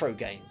retro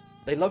game.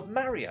 They love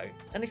Mario,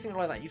 anything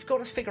like that. You've got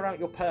to figure out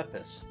your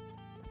purpose,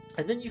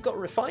 and then you've got to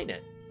refine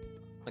it,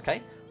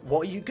 okay?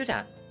 What are you good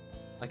at,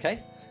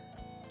 okay?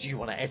 Do you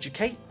want to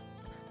educate?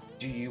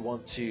 Do you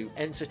want to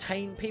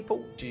entertain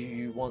people? Do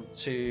you want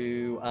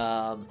to,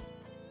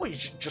 you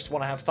just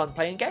want to have fun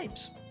playing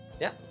games?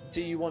 Yeah.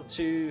 Do you want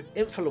to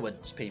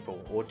influence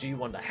people? Or do you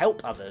want to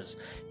help others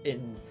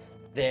in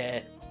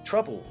their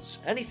troubles?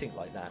 Anything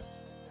like that.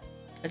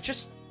 And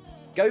just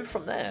go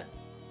from there.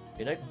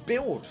 You know,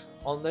 build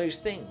on those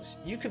things.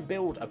 You can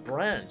build a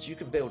brand, you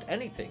can build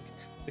anything.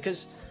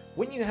 Because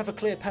when you have a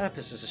clear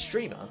purpose as a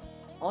streamer,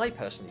 I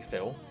personally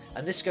feel,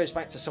 and this goes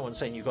back to someone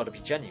saying you've got to be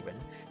genuine,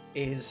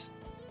 is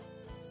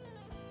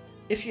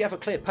if you have a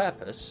clear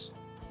purpose,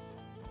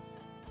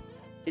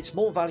 it's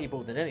more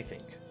valuable than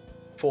anything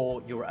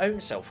for your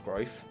own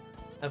self-growth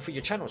and for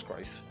your channel's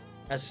growth,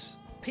 as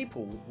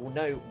people will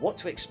know what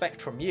to expect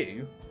from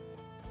you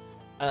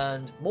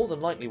and more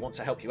than likely want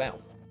to help you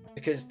out.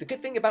 Because the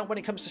good thing about when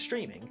it comes to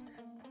streaming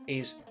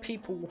is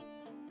people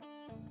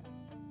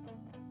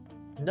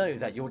know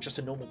that you're just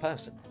a normal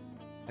person.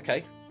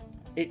 Okay?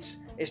 It's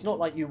not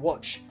like you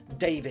watch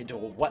David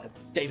or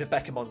David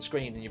Beckham on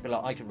screen and you'll be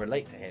like, I can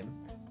relate to him,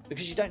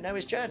 because you don't know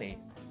his journey.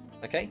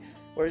 Okay?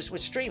 Whereas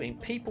with streaming,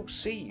 people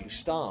see you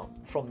start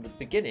from the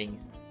beginning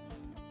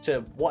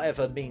to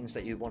whatever means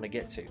that you want to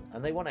get to,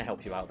 and they want to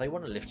help you out, they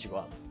want to lift you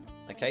up.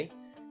 Okay?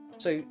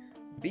 So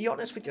be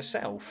honest with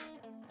yourself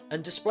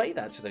and display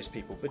that to those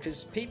people,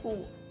 because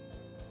people,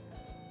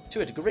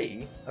 to a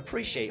degree,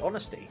 appreciate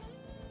honesty.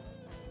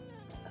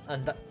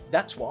 And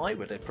that's what I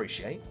would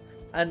appreciate.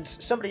 And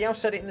somebody else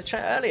said it in the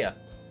chat earlier.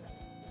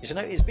 You know,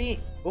 it's being...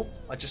 Oh,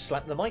 I just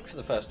slapped the mic for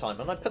the first time,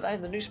 and I put that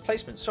in the news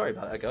placement. Sorry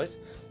about that, guys.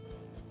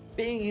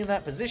 Being in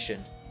that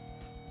position,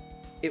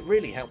 it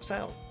really helps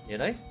out, you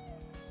know?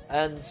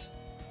 And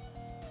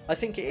I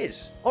think it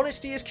is.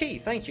 Honesty is key.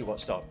 Thank you,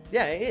 Watchdog.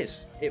 Yeah, it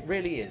is. It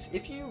really is.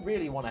 If you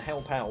really want to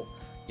help out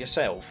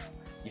yourself,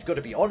 you've got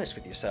to be honest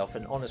with yourself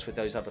and honest with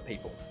those other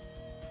people.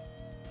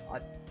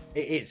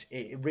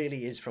 It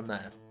really is from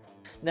there.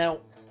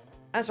 Now,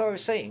 as I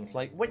was saying,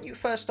 like, when you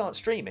first start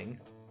streaming,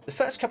 the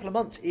first couple of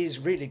months is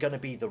really going to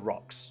be the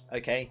rocks,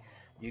 okay?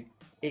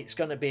 It's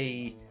going to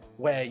be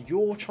where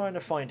you're trying to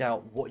find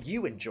out what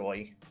you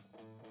enjoy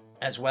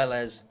as well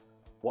as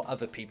what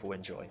other people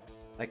enjoy,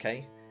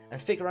 okay?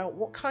 And figure out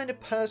what kind of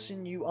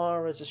person you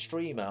are as a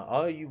streamer.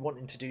 Are you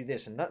wanting to do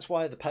this? And that's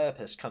why the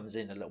purpose comes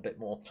in a little bit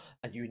more,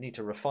 and you need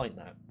to refine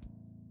that,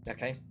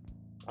 okay?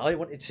 I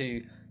wanted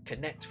to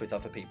connect with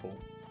other people.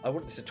 I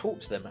wanted to talk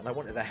to them, and I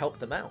wanted to help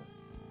them out,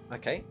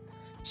 okay?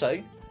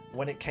 So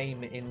when it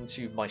came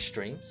into my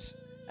streams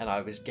and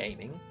I was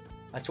gaming,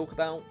 I talk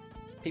about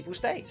people's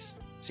days,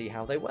 see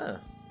how they were.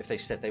 If they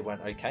said they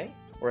weren't okay,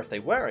 or if they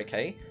were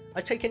okay,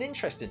 I take an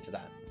interest into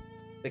that,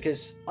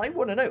 because I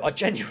want to know. I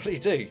genuinely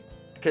do,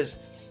 because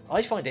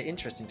I find it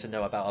interesting to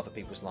know about other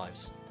people's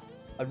lives.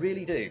 I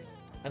really do.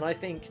 And I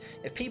think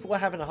if people are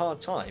having a hard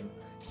time,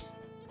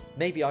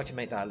 maybe I can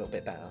make that a little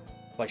bit better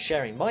by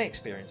sharing my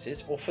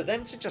experiences, or for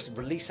them to just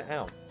release it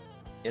out,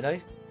 you know?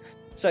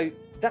 So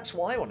that's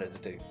what I wanted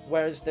to do.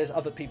 Whereas there's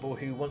other people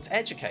who want to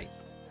educate,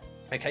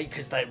 okay,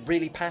 because they're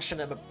really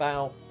passionate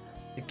about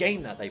the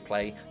game that they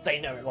play. They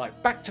know it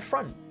like back to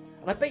front.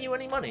 And I bet you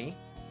any money,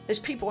 there's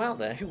people out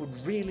there who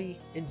would really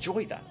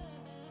enjoy that.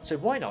 So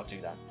why not do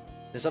that?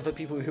 There's other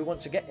people who want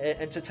to get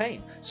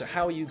entertained. So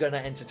how are you going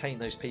to entertain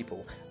those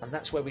people? And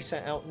that's where we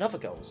set out another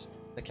goals.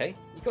 Okay,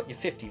 you got your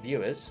 50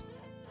 viewers,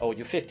 or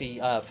your 50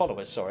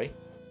 followers, sorry.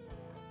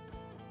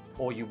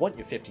 Or you want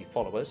your 50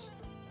 followers.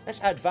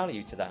 Let's add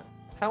value to that.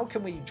 How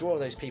can we draw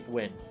those people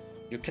in?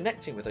 You're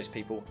connecting with those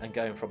people and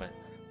going from it.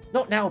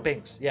 Not now,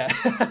 Binks. Yeah,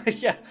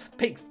 yeah,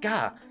 Binks.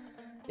 Gah.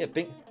 Yeah,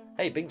 Bink.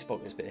 Hey, Binks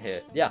bought this bit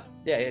here. Yeah,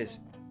 yeah, it is.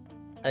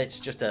 It's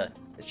just a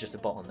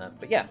bot on there.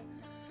 But yeah.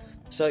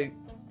 So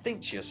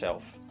think to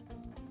yourself.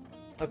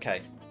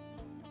 Okay.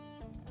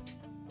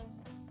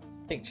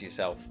 Think to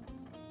yourself.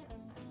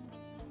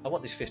 I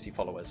want these 50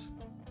 followers.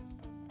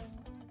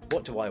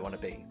 What do I want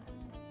to be?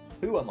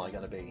 Who am I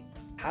going to be?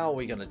 How are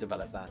we going to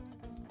develop that?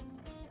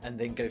 And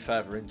then go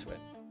further into it.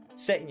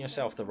 Setting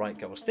yourself the right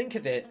goals. Think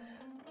of it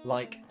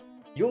like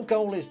your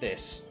goal is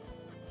this,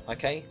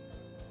 okay?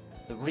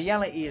 The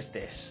reality is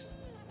this.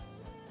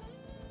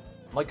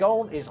 My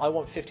goal is I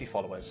want 50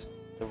 followers.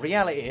 The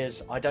reality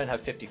is I don't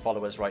have 50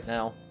 followers right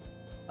now.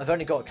 I've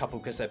only got a couple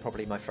because they're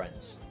probably my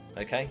friends,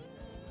 okay?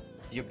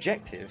 The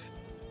objective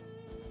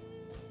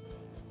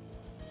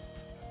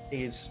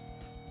is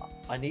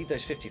I need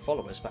those 50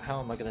 followers, but how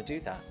am I going to do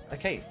that?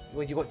 Okay,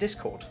 well, you've got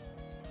Discord.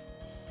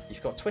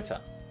 You've got Twitter.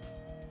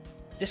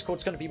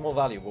 Discord's going to be more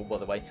valuable, by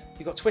the way.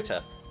 You've got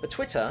Twitter, but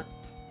Twitter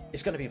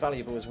is going to be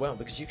valuable as well,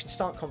 because you can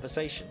start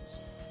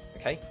conversations,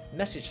 okay?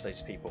 Message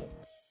those people.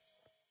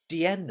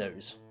 DM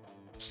those.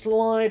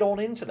 Slide on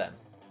into them.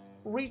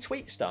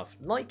 Retweet stuff.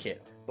 Like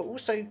it. But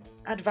also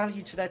add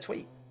value to their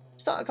tweet.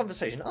 Start a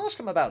conversation. Ask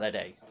them about their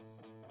day.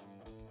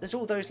 There's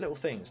all those little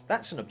things.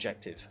 That's an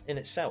objective in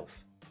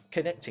itself.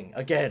 Connecting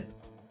again.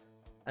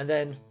 And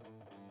then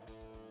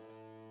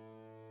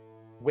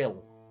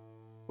will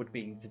would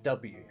be the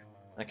W.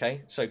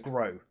 Okay, so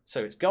grow.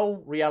 So it's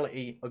goal,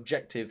 reality,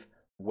 objective,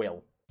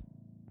 will.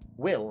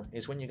 Will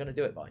is when you're going to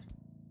do it by.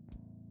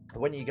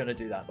 When are you going to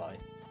do that by?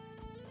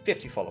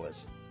 50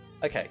 followers.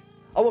 Okay,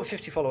 I want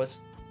 50 followers.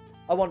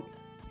 I want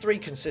 3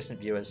 consistent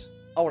viewers.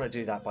 I want to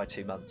do that by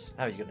 2 months.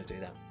 How are you going to do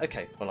that?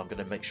 Okay, well, I'm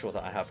going to make sure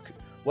that I have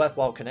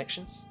worthwhile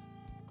connections.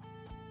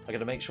 I'm going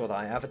to make sure that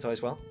I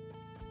advertise well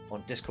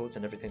on Discords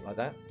and everything like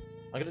that.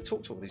 I'm going to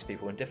talk to all these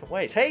people in different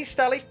ways. Hey,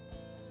 Stally!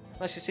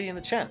 Nice to see you in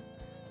the chat.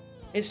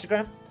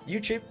 Instagram,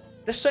 YouTube.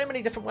 There's so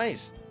many different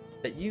ways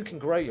that you can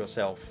grow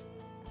yourself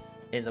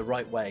in the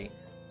right way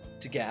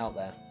to get out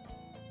there.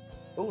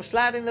 Oh,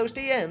 slide in those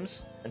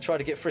DMs and try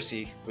to get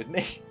frisky with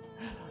me.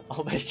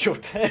 I'll make your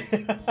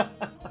day.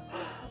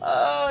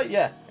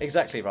 Yeah,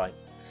 exactly right.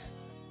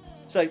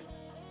 So,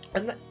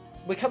 and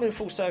we're coming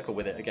full circle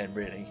with it again,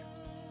 really.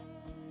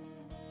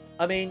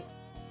 I mean,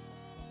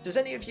 does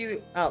any of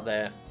you out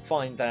there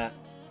find that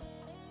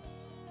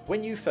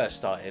when you first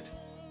started,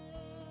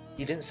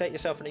 you didn't set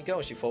yourself any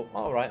goals? You thought,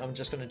 all right, I'm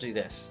just going to do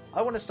this.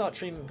 I want to start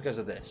streaming because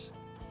of this.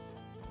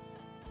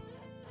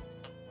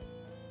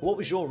 What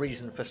was your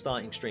reason for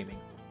starting streaming?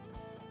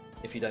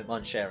 If you don't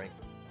mind sharing.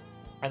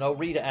 And I'll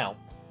read it out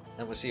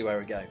and we'll see where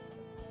we go.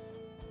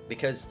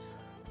 Because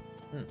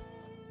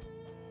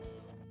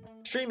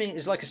streaming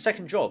is like a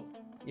second job.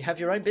 You have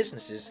your own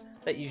businesses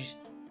that you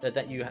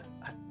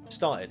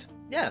started.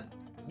 Yeah,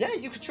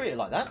 you could treat it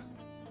like that.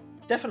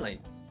 Definitely.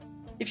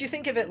 If you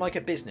think of it like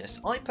a business,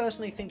 I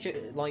personally think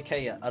it like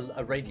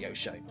a radio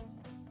show.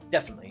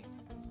 Definitely,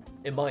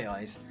 in my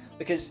eyes,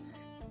 because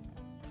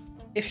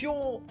if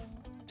you're,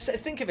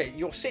 think of it,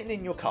 you're sitting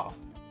in your car,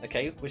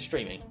 okay, with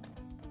streaming.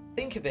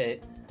 Think of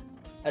it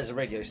as a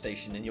radio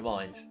station in your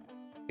mind.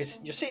 Because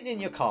you're sitting in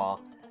your car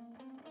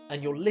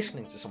and you're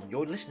listening to someone.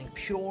 You're listening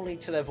purely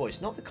to their voice,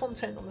 not the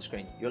content on the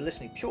screen. You're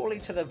listening purely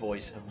to their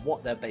voice and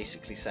what they're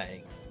basically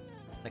saying.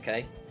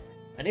 Okay?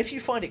 And if you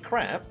find it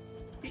crap,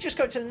 you just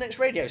go to the next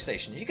radio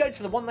station. You go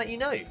to the one that you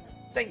know,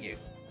 don't you?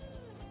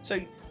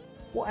 So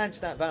what adds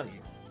that value?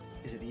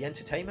 Is it the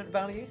entertainment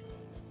value?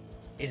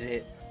 Is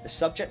it the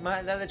subject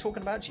matter that they're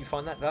talking about? Do you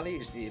find that value?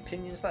 Is it the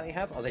opinions that they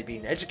have? Are they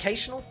being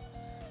educational?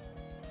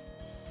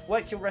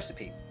 Work your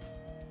recipe.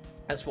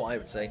 That's what I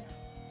would say.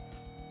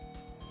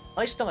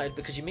 I started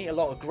because you meet a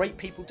lot of great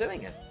people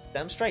doing it.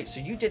 Damn straight.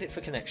 So you did it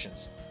for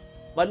connections.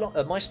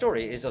 My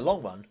story is a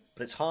long one,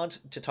 but it's hard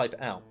to type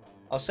it out.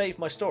 I'll save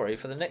my story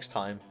for the next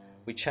time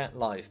we chat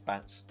live,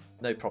 Bats.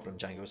 No problem,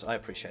 Jangles. I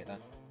appreciate that.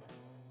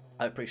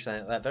 I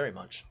appreciate that very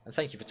much. And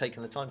thank you for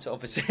taking the time to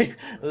obviously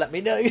let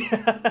me know.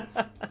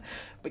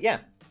 But yeah,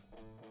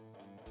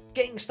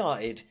 getting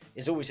started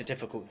is always a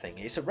difficult thing.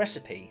 It's a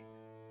recipe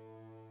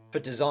for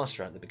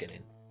disaster at the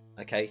beginning.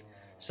 Okay?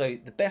 So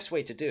the best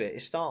way to do it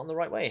is start on the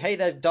right way. Hey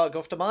there, Dark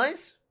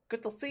Optimize.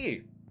 Good to see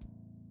you.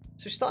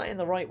 So start in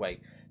the right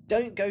way.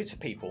 Don't go to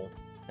people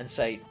and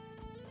say,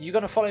 "You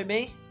gonna follow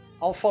me?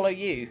 I'll follow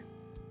you."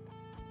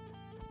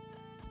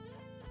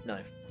 No.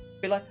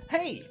 Be like,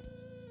 "Hey,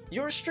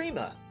 you're a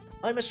streamer.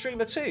 I'm a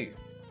streamer too.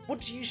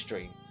 What do you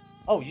stream?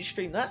 Oh, you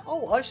stream that?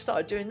 Oh, I've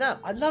started doing that.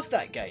 I love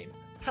that game.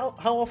 How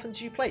often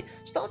do you play?"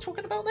 Start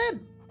talking about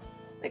them.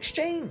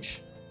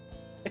 Exchange.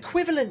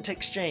 Equivalent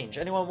exchange.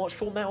 Anyone watch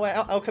Full Metal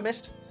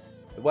Alchemist?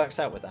 It works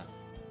out with that.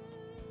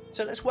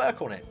 So let's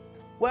work on it.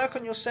 Work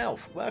on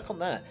yourself. Work on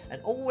that.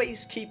 And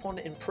always keep on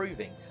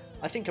improving.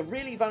 I think a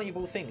really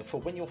valuable thing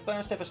for when you're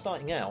first ever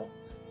starting out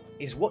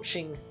is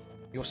watching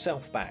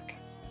yourself back.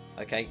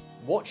 Okay?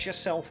 Watch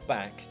yourself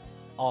back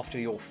after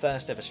your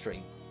first ever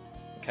stream.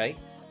 Okay?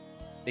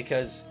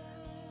 Because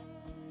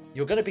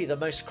you're going to be the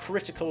most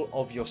critical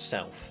of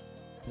yourself.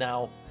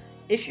 Now,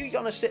 if you're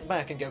going to sit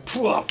back and go,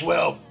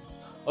 "Well,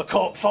 I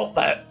can't fault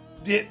that.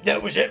 Yeah,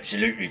 that was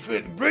absolutely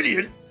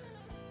brilliant,"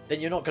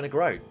 then you're not going to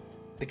grow.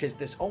 Because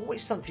there's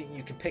always something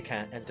you can pick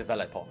at and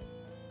develop on.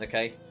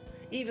 Okay?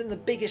 Even the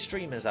biggest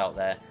streamers out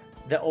there,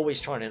 they're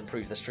always trying to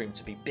improve the stream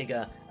to be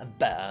bigger and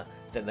better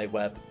than they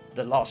were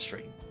the last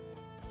stream.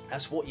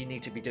 That's what you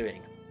need to be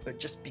doing. But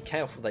just be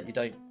careful that you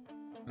don't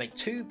make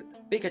too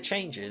bigger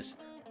changes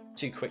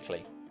too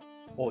quickly.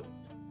 Or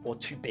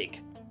too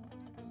big.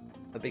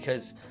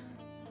 Because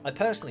I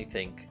personally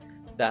think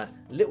that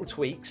little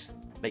tweaks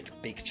make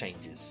big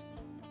changes.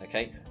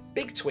 Okay?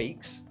 Big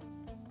tweaks,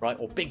 right,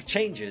 or big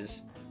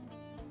changes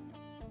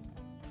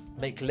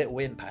make little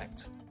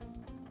impact.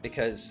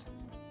 Because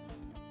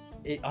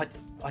I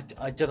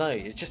don't know,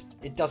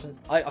 it doesn't.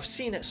 I've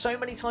seen it so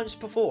many times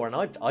before, and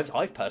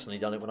I've personally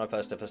done it when I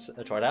first ever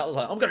tried it out. I was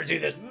like, I'm going to do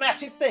this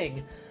massive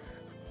thing,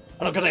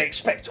 and I'm going to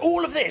expect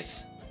all of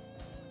this,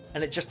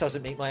 and it just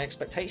doesn't meet my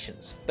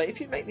expectations. But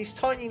if you make these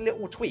tiny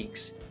little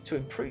tweaks to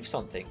improve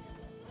something,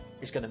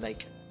 it's going to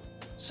make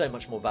so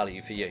much more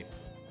value for you.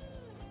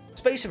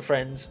 Space and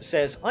Friends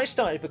says, "I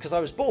started because I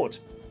was bored.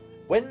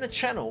 When the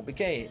channel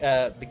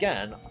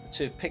began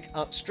to pick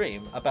up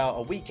stream about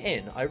a week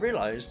in, I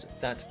realised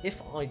that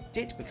if I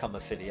did become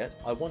affiliate,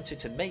 I wanted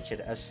to make it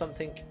as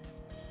something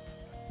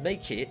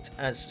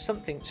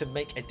to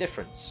make a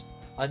difference.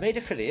 I made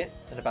affiliate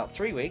in about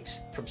 3 weeks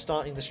from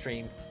starting the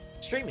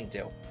streaming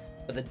deal.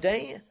 But the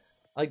day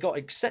I got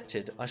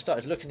accepted, I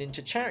started looking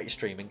into charity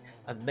streaming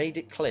and made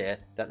it clear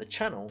that the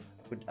channel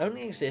would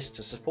only exist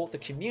to support the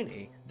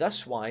community.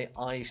 That's why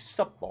I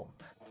sub-bomb.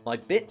 My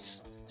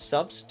bits,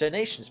 subs,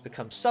 donations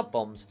become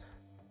sub-bombs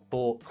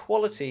for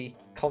quality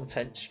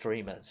content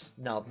streamers."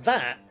 Now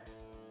that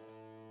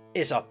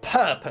is a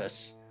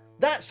purpose.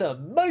 That's a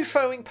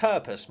mofoing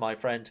purpose, my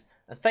friend.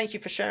 And thank you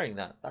for sharing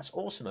that. That's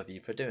awesome of you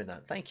for doing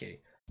that. Thank you.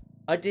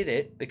 I did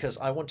it because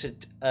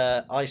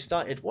I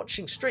started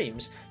watching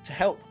streams to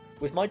help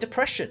with my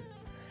depression.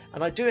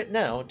 And I do it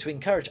now to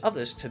encourage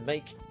others to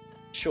make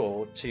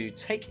sure to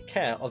take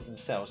care of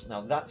themselves. Now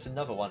that's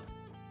another one.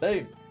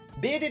 Boom.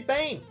 Bearded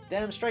Bane.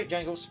 Damn straight,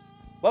 Jangles.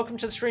 Welcome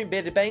to the stream,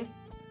 Bearded Bane.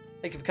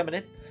 Thank you for coming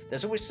in.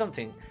 There's always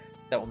something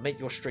that will make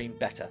your stream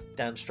better.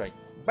 Damn straight.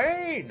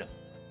 Bane!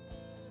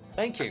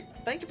 Thank you.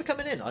 Thank you for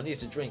coming in. I need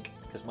to drink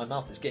because my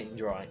mouth is getting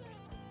dry.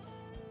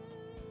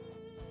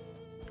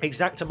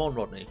 Exactamon,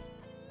 Rodney.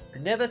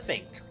 Never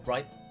think,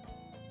 right?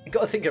 You've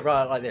got to think it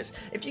right like this.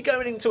 If you're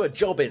going into a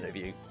job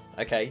interview,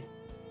 okay,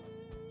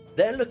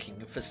 they're looking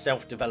for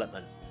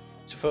self-development.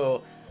 So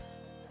for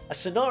a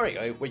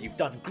scenario where you've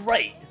done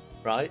great,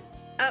 right?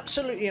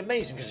 Absolutely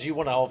amazing, because you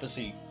want to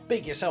obviously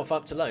big yourself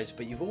up to loads,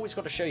 but you've always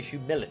got to show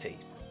humility.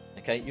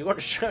 Okay, you've got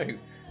to show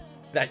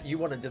that you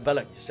want to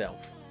develop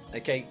yourself.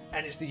 Okay,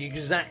 and it's the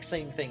exact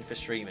same thing for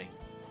streaming.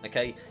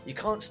 Okay, you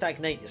can't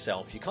stagnate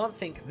yourself. You can't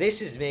think,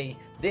 this is me,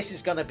 this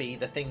is going to be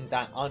the thing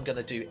that I'm going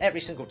to do every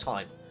single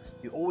time.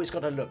 You always got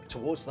to look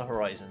towards the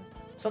horizon.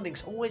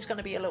 Something's always going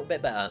to be a little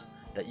bit better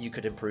that you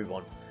could improve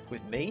on.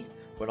 With me,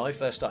 when I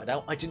first started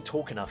out, I didn't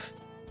talk enough.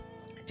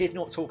 I did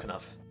not talk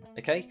enough.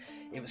 Okay,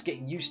 it was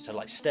getting used to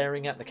like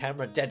staring at the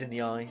camera dead in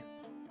the eye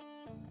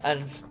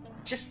and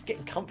just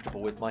getting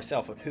comfortable with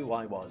myself, of who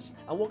I was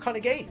and what kind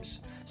of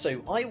games.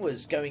 So I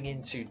was going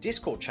into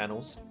Discord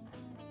channels,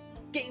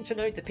 getting to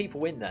know the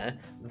people in there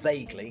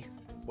vaguely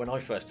when I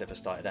first ever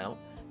started out,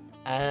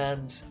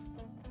 and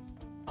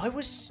I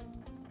was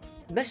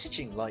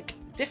messaging like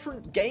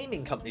different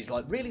gaming companies,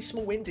 like really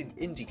small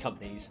indie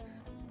companies,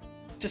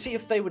 to see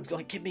if they would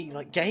like give me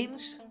like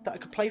games that I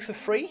could play for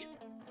free,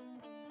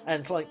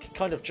 and like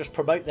kind of just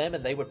promote them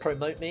and they would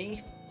promote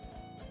me.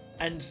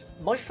 And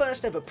my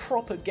first ever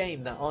proper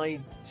game that I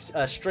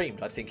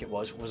streamed, I think it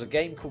was a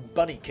game called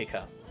Bunny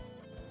Kicker,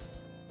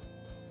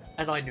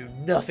 and I knew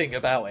nothing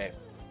about it.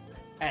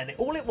 And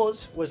all it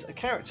was a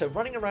character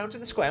running around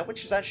in the square,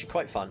 which is actually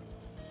quite fun.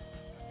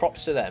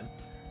 Props to them.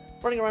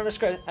 Running around the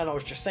square, and I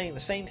was just saying the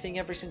same thing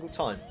every single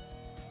time.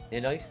 You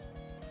know?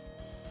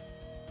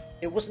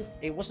 It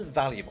wasn't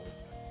valuable.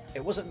 It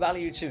wasn't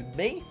value to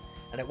me,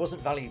 and it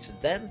wasn't value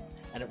to them,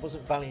 and it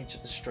wasn't value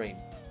to the stream.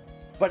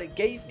 But it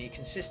gave me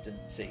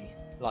consistency,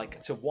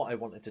 like, to what I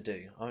wanted to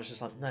do. I was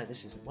just like, no,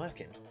 this isn't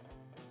working.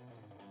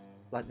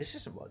 Like, this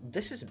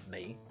isn't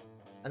me.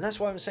 And that's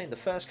why I'm saying the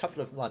first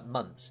couple of like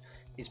months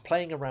is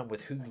playing around with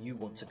who you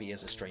want to be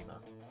as a streamer.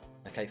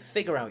 Okay,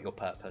 figure out your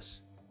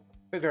purpose.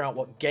 Figure out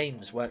what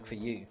games work for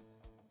you.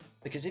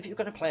 Because if you're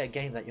going to play a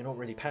game that you're not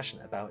really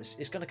passionate about,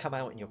 it's going to come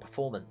out in your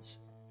performance.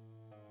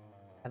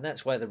 And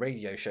that's where the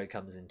radio show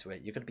comes into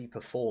it. You're going to be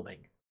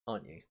performing,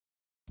 aren't you?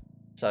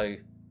 So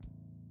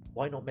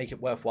why not make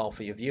it worthwhile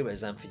for your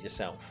viewers and for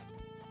yourself?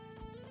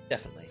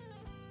 Definitely.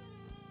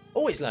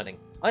 Always learning.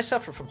 I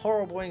suffer from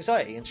horrible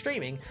anxiety, and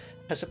streaming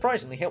has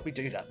surprisingly helped me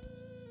do that.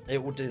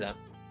 It will do that.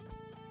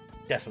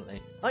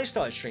 Definitely. I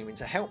started streaming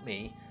to help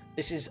me.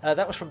 This is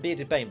that was from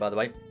Bearded Bane, by the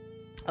way.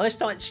 I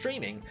started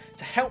streaming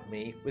to help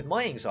me with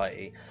my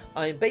anxiety.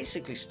 I am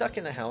basically stuck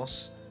in the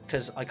house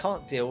because I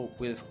can't deal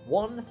with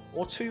more than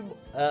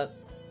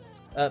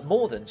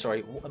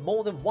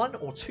one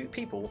or two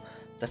people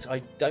that I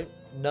don't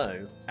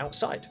know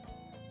outside.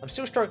 I'm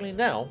still struggling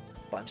now,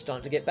 but I'm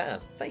starting to get better.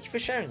 Thank you for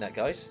sharing that,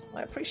 guys.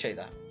 I appreciate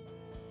that.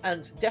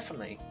 And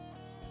definitely,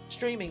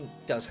 streaming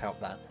does help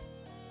that.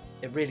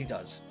 It really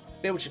does.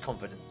 Builds your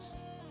confidence.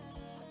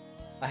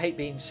 I hate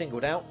being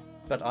singled out,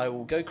 but I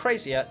will go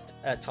crazy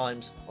at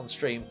times on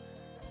stream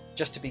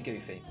just to be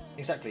goofy.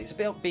 Exactly. It's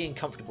about being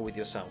comfortable with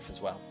yourself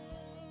as well.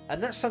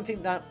 And that's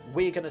something that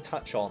we're going to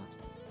touch on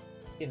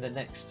in the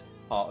next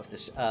part of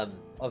this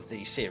of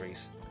the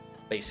series,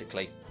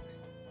 basically.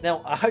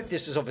 Now, I hope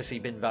this has obviously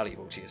been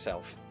valuable to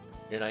yourself,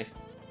 you know,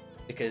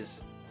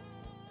 because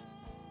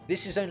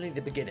this is only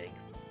the beginning,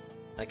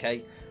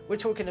 okay? We're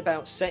talking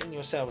about setting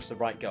yourselves the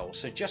right goals.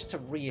 So just to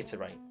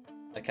reiterate,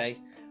 okay,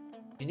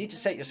 you need to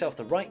set yourself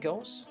the right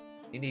goals.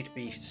 You need to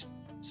be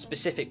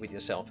specific with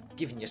yourself,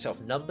 giving yourself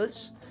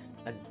numbers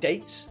and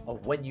dates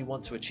of when you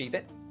want to achieve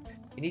it.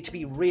 You need to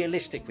be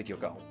realistic with your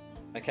goal,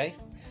 okay?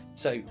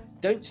 So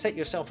don't set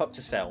yourself up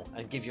to fail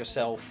and give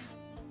yourself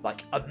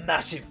like a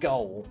massive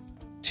goal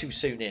too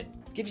soon in.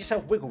 Give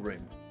yourself wiggle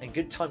room and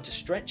good time to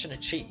stretch and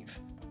achieve.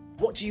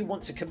 What do you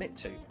want to commit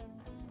to?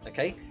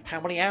 Okay, how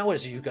many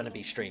hours are you going to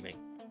be streaming?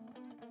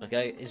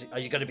 Okay, are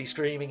you going to be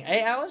streaming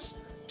 8 hours,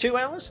 2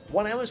 hours,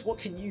 1 hour? What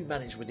can you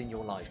manage within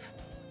your life?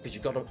 Because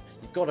you've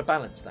got to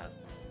balance that.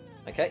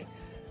 Okay,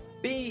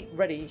 be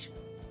ready.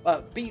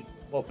 Be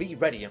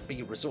ready and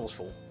be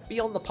resourceful. Be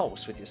on the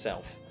pulse with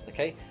yourself.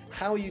 Okay,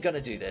 how are you going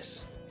to do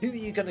this? Who are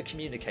you going to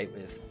communicate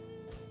with?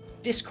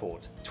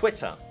 Discord,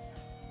 Twitter,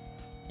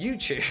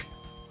 YouTube,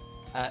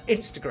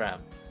 Instagram.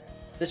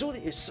 There's all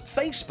these,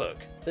 Facebook.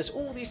 There's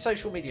all these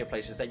social media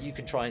places that you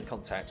can try and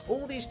contact.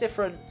 All these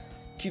different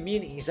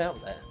communities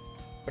out there.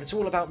 But it's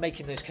all about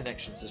making those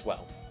connections as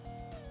well.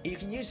 You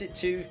can use it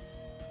to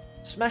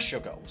smash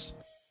your goals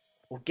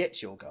or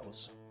get your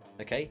goals.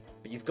 okay?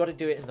 But you've got to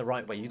do it in the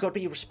right way. You've got to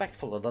be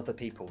respectful of other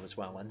people as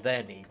well, and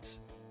their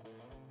needs,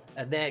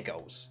 and their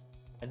goals,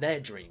 and their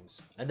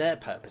dreams, and their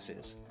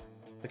purposes.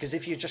 Because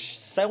if you're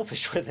just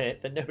selfish with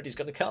it, then nobody's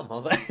going to come,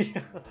 are they?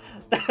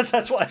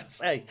 That's what I'd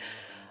say.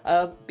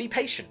 Be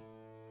patient.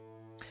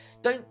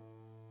 Don't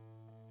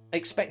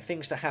expect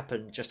things to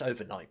happen just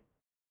overnight,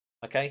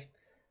 okay?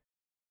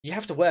 You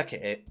have to work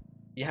at it.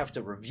 You have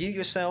to review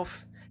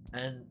yourself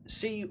and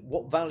see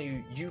what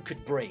value you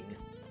could bring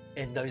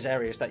in those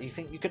areas that you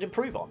think you could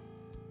improve on.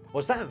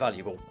 Was that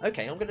valuable?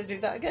 Okay, I'm going to do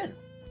that again.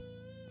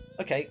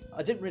 Okay,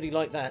 I didn't really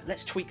like that.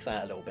 Let's tweak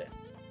that a little bit.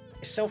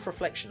 It's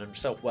self-reflection and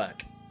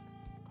self-work.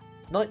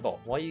 Nightbot,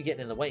 why are you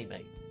getting in the way,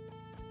 mate?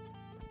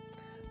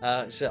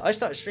 So I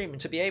started streaming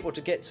to be able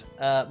to get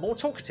more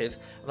talkative,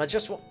 and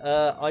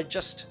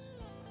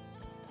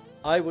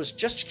I was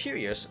just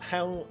curious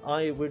how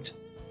I would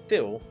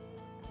feel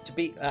to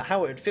be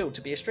how it would feel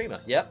to be a streamer.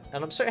 Yep,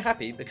 and I'm so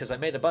happy because I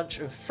made a bunch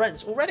of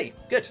friends already.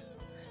 Good.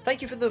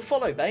 Thank you for the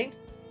follow, Bane.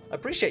 I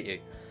appreciate you.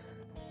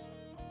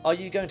 Are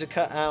you going to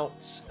cut out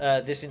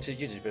this into a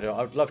YouTube video?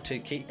 I would love to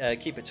keep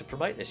it to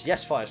promote this.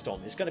 Yes,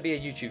 Firestorm. It's going to be a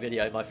YouTube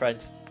video, my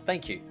friend.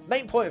 Thank you.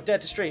 Main point of Dare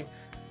to Stream.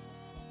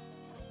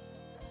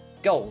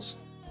 Goals.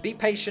 Be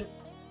patient.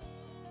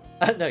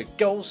 No,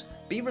 goals.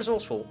 Be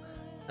resourceful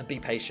and be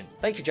patient.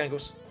 Thank you,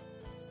 Jangles.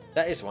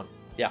 That is one.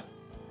 Yeah.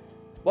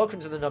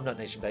 Welcome to the Numbnut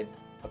Nation, Bane.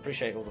 I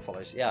appreciate all the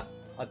follows. Yeah,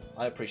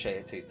 I appreciate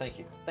it too. Thank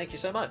you. Thank you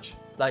so much.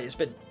 Like, it's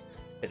been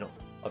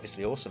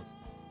obviously awesome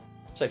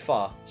so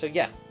far. So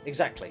yeah,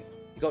 exactly.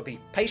 You've got to be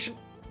patient.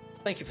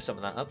 Thank you for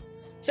summing that up.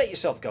 Set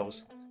yourself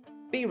goals.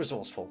 Be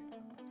resourceful.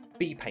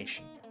 Be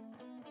patient.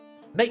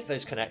 Make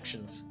those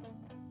connections.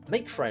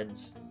 Make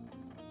friends.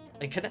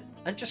 And connect.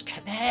 And just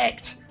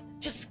connect.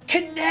 Just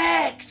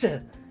connect.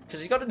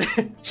 Because you got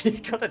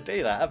to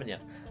do that, haven't you?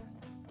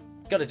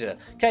 Got to do that.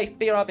 Okay,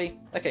 BRB.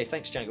 Okay,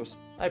 thanks, Jangles.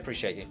 I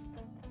appreciate you.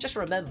 Just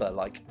remember,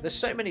 like, there's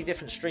so many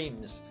different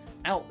streams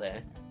out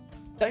there.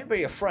 Don't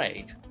be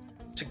afraid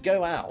to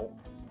go out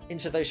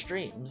into those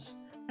streams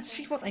and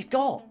see what they've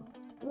got.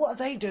 What are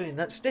they doing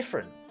that's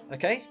different?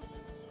 Okay?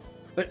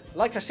 But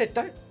like I said,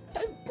 don't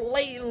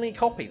blatantly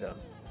copy them.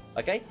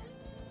 Okay?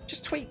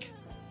 Just tweak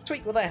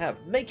what they have.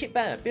 Make it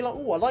better. Be like,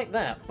 oh, I like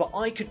that, but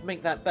I could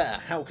make that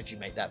better. How could you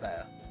make that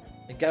better?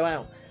 And go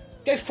out.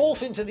 Go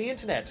forth into the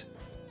internet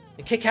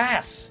and kick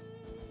ass.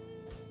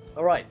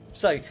 Alright,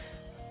 so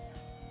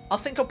I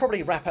think I'll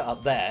probably wrap it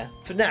up there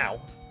for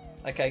now.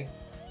 Okay?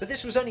 But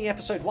this was only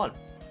episode 1.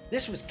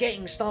 This was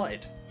getting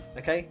started.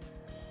 Okay?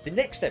 The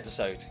next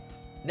episode,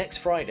 next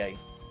Friday,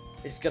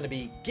 is going to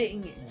be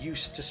getting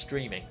used to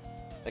streaming.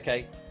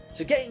 Okay?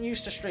 So getting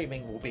used to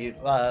streaming will be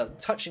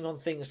touching on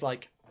things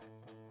like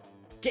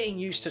getting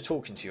used to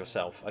talking to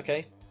yourself.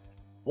 Okay?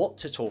 What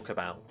to talk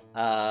about.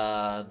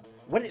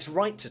 When it's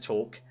right to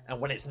talk and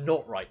when it's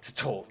not right to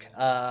talk.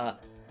 How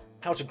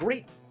to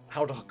greet.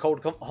 How to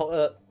hold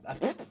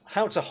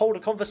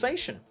a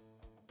conversation.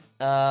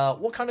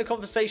 What kind of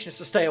conversations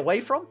to stay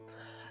away from.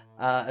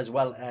 As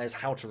well as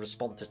how to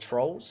respond to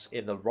trolls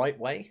in the right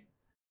way.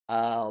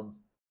 And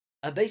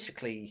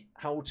basically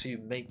how to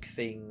make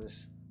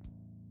things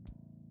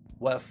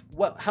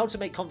how to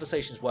make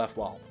conversations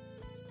worthwhile.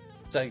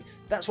 So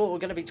that's what we're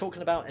going to be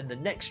talking about in the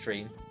next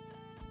stream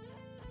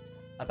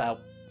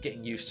about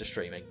getting used to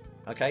streaming.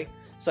 Okay,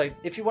 so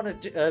if you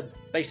want to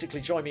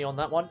basically join me on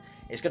that one,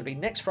 it's going to be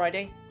next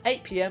Friday,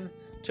 8 PM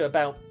to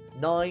about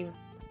 9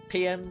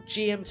 PM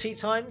GMT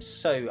times.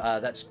 So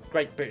that's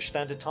Great British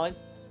Standard Time,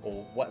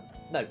 or what?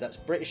 No, that's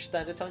British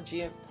Standard Time.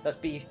 That's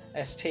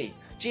BST.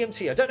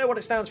 GMT. I don't know what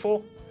it stands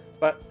for,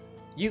 but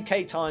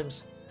UK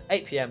times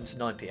 8 PM to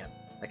 9 PM.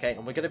 Okay,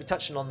 and we're going to be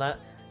touching on that.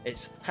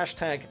 It's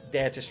hashtag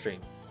Dare to Stream.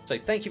 So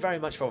thank you very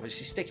much for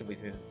obviously sticking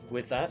with me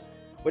with that.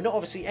 We're not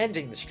obviously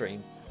ending the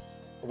stream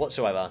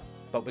whatsoever,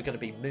 but we're going to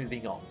be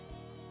moving on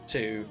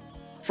to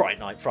Fright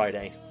Night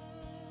Friday.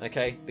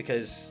 Okay,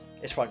 because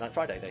it's Fright Night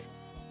Friday day.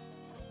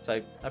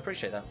 So I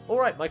appreciate that.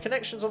 Alright, my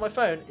connections on my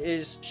phone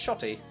is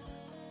shoddy.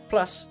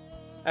 Plus,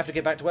 I have to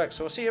get back to work,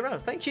 so I'll see you around.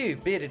 Thank you,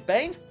 Bearded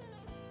Bane.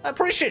 I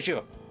appreciate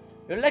you.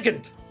 You're a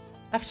legend.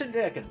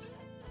 Absolutely legend.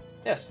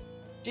 Yes.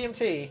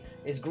 GMT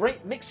is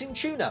great mixing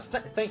tuna.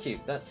 Thank you.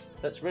 That's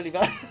really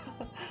bad.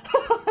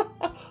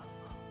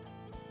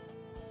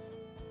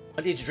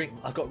 I need to drink.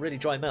 I've got a really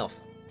dry mouth.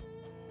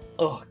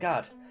 Oh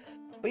God.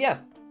 But yeah,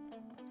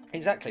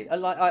 exactly.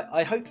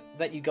 I hope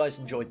that you guys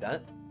enjoyed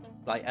that.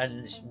 Like,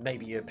 and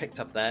maybe you picked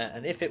up there.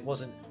 And if it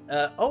wasn't,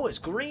 oh, it's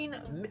Green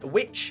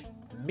Witch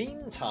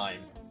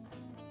Meantime.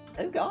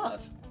 Oh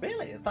God,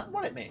 really? Is that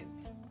what it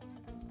means?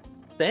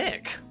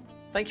 Thick.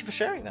 Thank you for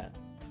sharing that.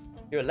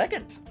 You're a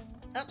legend.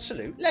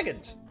 Absolute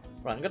legend.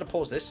 Right, I'm going to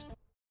pause this.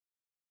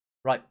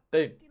 Right,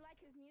 boom.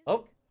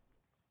 Oh.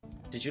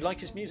 Did you like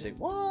his music?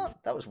 What?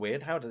 That was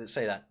weird. How did it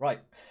say that? Right.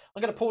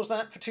 I'm going to pause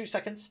that for 2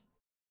 seconds.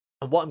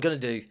 And what I'm going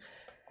to do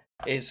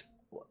is...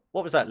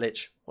 What was that,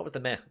 Lich? What was the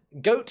meh?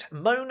 Goat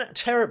moan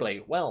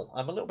terribly. Well,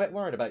 I'm a little bit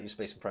worried about you,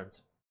 Space and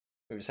Friends.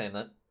 We were saying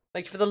that.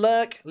 Thank you for the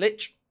lurk,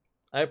 Lich.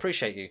 I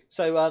appreciate you.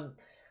 So,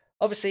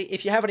 obviously,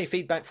 if you have any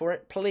feedback for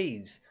it,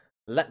 please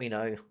let me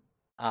know.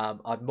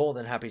 I'm more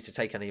than happy to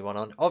take anyone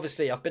on.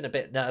 Obviously, I've been a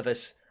bit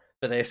nervous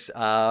for this.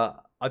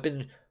 I've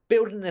been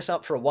building this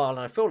up for a while, and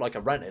I feel like I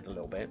ranted a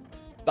little bit.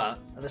 But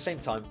at the same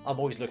time, I'm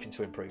always looking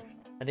to improve.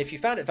 And if you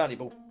found it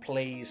valuable,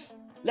 please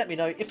let me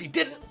know. If you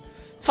didn't,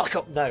 fuck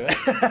up, no.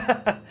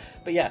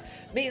 But yeah,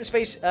 me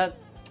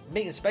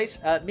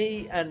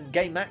and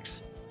Game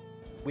Max,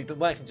 we've been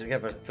working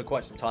together for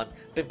quite some time.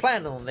 Been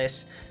planning on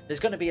this. There's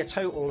going to be a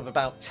total of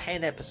about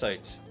 10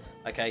 episodes.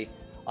 Okay,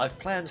 I've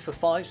planned for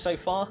 5 so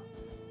far.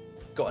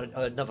 Got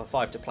another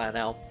 5 to plan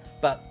out.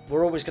 But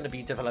we're always going to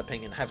be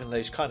developing and having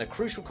those kind of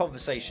crucial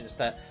conversations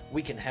that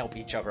we can help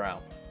each other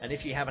out. And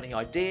if you have any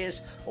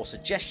ideas or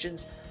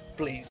suggestions,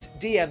 please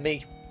DM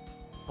me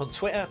on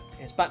Twitter.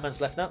 It's Batman's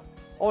Left Nut,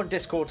 or on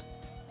Discord,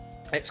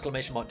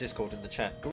 !Discord in the chat.